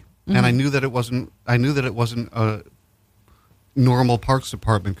legally. Mm-hmm. And I knew that it wasn't a normal Parks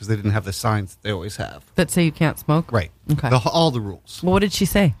Department because they didn't have the signs that they always have. That say you can't smoke? Right. Okay. All the rules. Well, what did she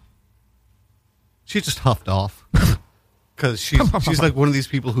say? She just huffed off. Because she's like one of these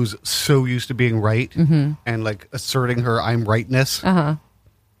people who's so used to being right and like asserting her I'm rightness. Uh-huh.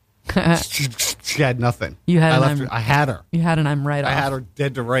 She had nothing. You had I an left I'm- her. I had her. You had an I'm right off. I had her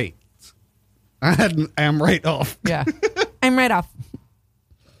dead to right. I had an I'm right off. Yeah. I'm right off.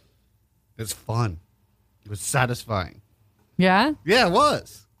 It's fun. It was satisfying. Yeah? Yeah, it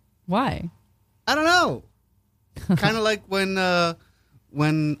was. Why? I don't know. Kind of like when the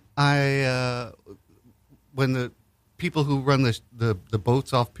people who run the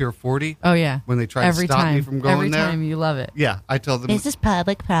boats off Pier 40. Oh, yeah. When they try to stop me from going there. Every time you love it. Yeah, I tell them. This is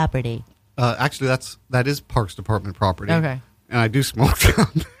public property. Actually, that is Parks Department property. Okay. And I do smoke down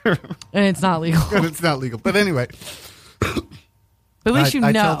there, And it's not legal. and it's not legal. But anyway, But at least you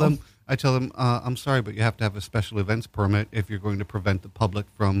know. I tell them, I'm sorry, but you have to have a special events permit if you're going to prevent the public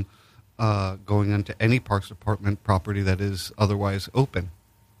from going into any Parks Department property that is otherwise open.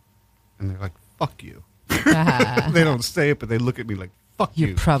 And they're like, fuck you. They don't say it, but they look at me like, fuck You're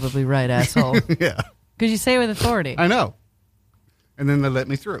you. probably right, asshole. Yeah, Because you say it with authority. I know. And then they let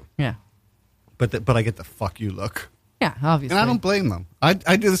me through. Yeah. But I get the fuck you look. Yeah, obviously. And I don't blame them. I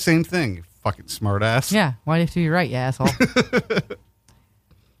do the same thing, you fucking smart ass. Yeah. Why do you have to be right, you asshole?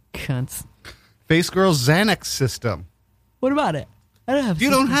 Cunts. Face Girl's Xanax system. What about it? I don't have You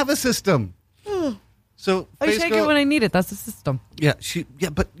don't have a system. So I Face take Girl, it when I need it. That's the system. yeah,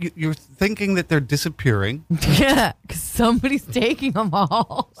 but you're thinking that they're disappearing. Yeah, because somebody's taking them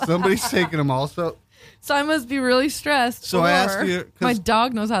all. Somebody's taking them all. So So I must be really stressed. So I asked or you, 'cause- my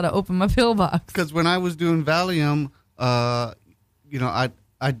dog knows how to open my pillbox. because when I was doing Valium, I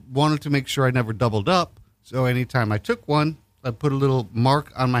wanted to make sure I never doubled up. So anytime I took one, I put a little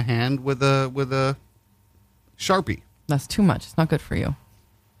mark on my hand with a Sharpie, That's too much. It's not good for you.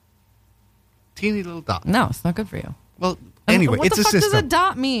 teeny little dot. No, it's not good for you. Well, anyway, what it's the a fuck system. does a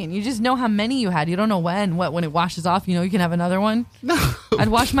dot mean? You just know how many you had. You don't know when. When it washes off, you know you can have another one. No. I'd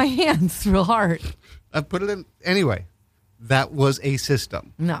wash my hands real hard. I put it in. Anyway, that was a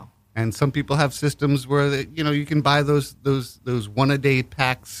system. No. And some people have systems where you can buy those one a day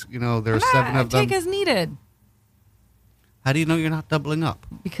packs. There are 7 of them. Take as needed. How do you know you're not doubling up?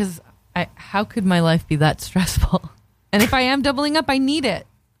 Because how could my life be that stressful? And if I am doubling up, I need it.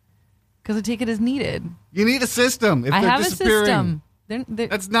 Because I take it as needed. You need a system. If I they're have a disappearing, system. They're,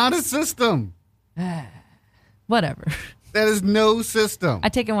 that's not a system. whatever. That is no system. I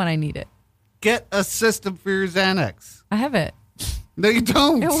take it when I need it. Get a system for your Xanax. I have it. No, you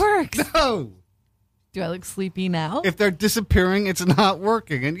don't. It works. No. Do I look sleepy now? If they're disappearing, it's not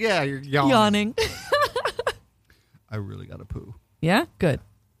working. And yeah, you're yawning. I really got to poo. Yeah? Good.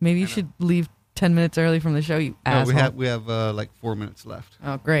 Maybe you should leave 10 minutes early from the show, you No, asshole. we have like 4 minutes left.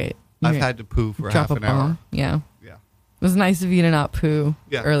 Oh, great. I've You're- had to poo for drop half a an hour. bomb. Yeah. Yeah. It was nice of you to not poo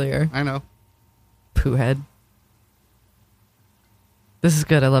earlier. I know. Poo head. This is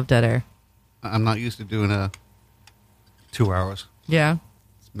good. I love dead air. I'm not used to doing 2 hours. Yeah.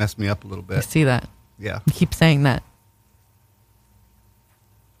 It's messed me up a little I bit. see that. Yeah. You keep saying that.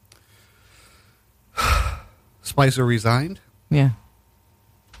 Spicer resigned. Yeah.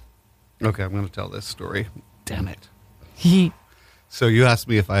 Okay, I'm going to tell this story. Damn it. He. So you asked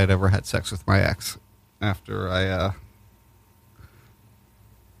me if I had ever had sex with my ex after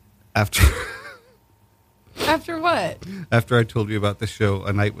After what? after I told you about the show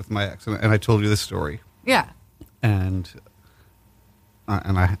A Night with My Ex, and I told you this story, Yeah. and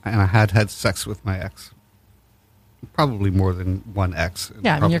I had sex with my ex, probably more than one ex.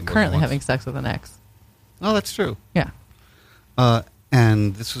 Yeah. I mean, Probably you're more than currently once. having sex with an ex. Oh, that's true. Yeah.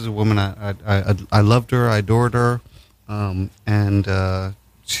 And this was a woman I loved her, I adored her, and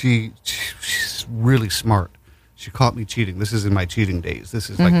she's really smart. She caught me cheating. This is in my cheating days. This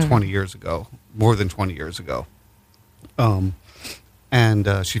is like 20 years ago, more than 20 years ago. And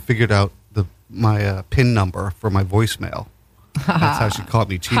she figured out my PIN number for my voicemail. That's how she caught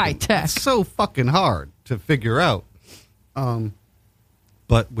me cheating. High tech. It's so fucking hard to figure out.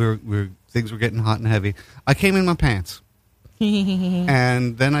 But things were getting hot and heavy. I came in my pants.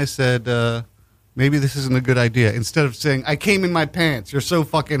 And then I said, maybe this isn't a good idea. Instead of saying, I came in my pants, you're so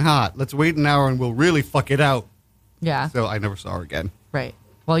fucking hot. Let's wait an hour and we'll really fuck it out. Yeah. So I never saw her again. Right.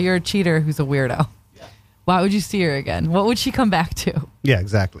 Well, you're a cheater who's a weirdo. Yeah. Why would you see her again? What would she come back to? Yeah,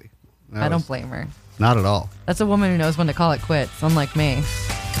 exactly. I don't blame her. Not at all. That's a woman who knows when to call it quits, unlike me.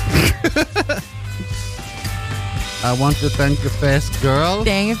 I want to thank you, fast girl.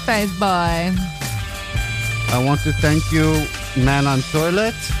 Dang your face, boy. I want to thank you, man on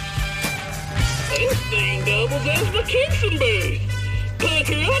toilet. This thing doubles as the Kingston booth.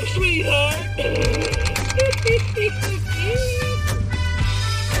 Pucker up, sweetheart.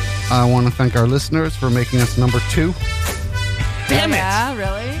 I want to thank our listeners for making us number 2. Damn it. Yeah,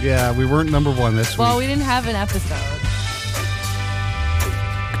 really? Yeah, we weren't number 1 this Well, week. we didn't have an episode.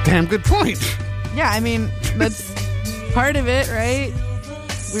 Damn good point. Yeah, I mean, that's part of it, right?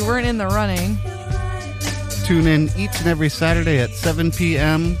 We weren't in the running. Tune in each and every Saturday at 7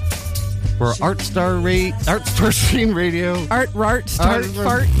 p.m. for Art Star Scene Radio. Art, start,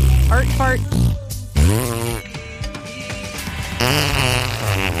 fart, art, fart.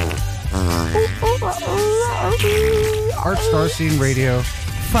 Art Star Scene Radio.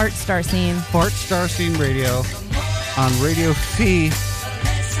 Fart Star Scene. Fart Star Scene Radio on Radio C.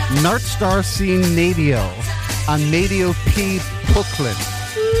 Nart Star Scene Nadio on Nadio P. Brooklyn.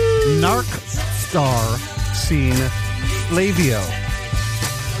 Narc Star Scene Flavio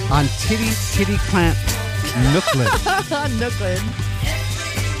on Titty Plant Nooklin. Nooklin.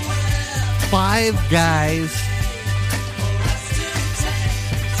 Five Guys.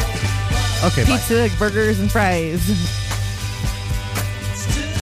 Okay, bye. Pizza, burgers, and fries.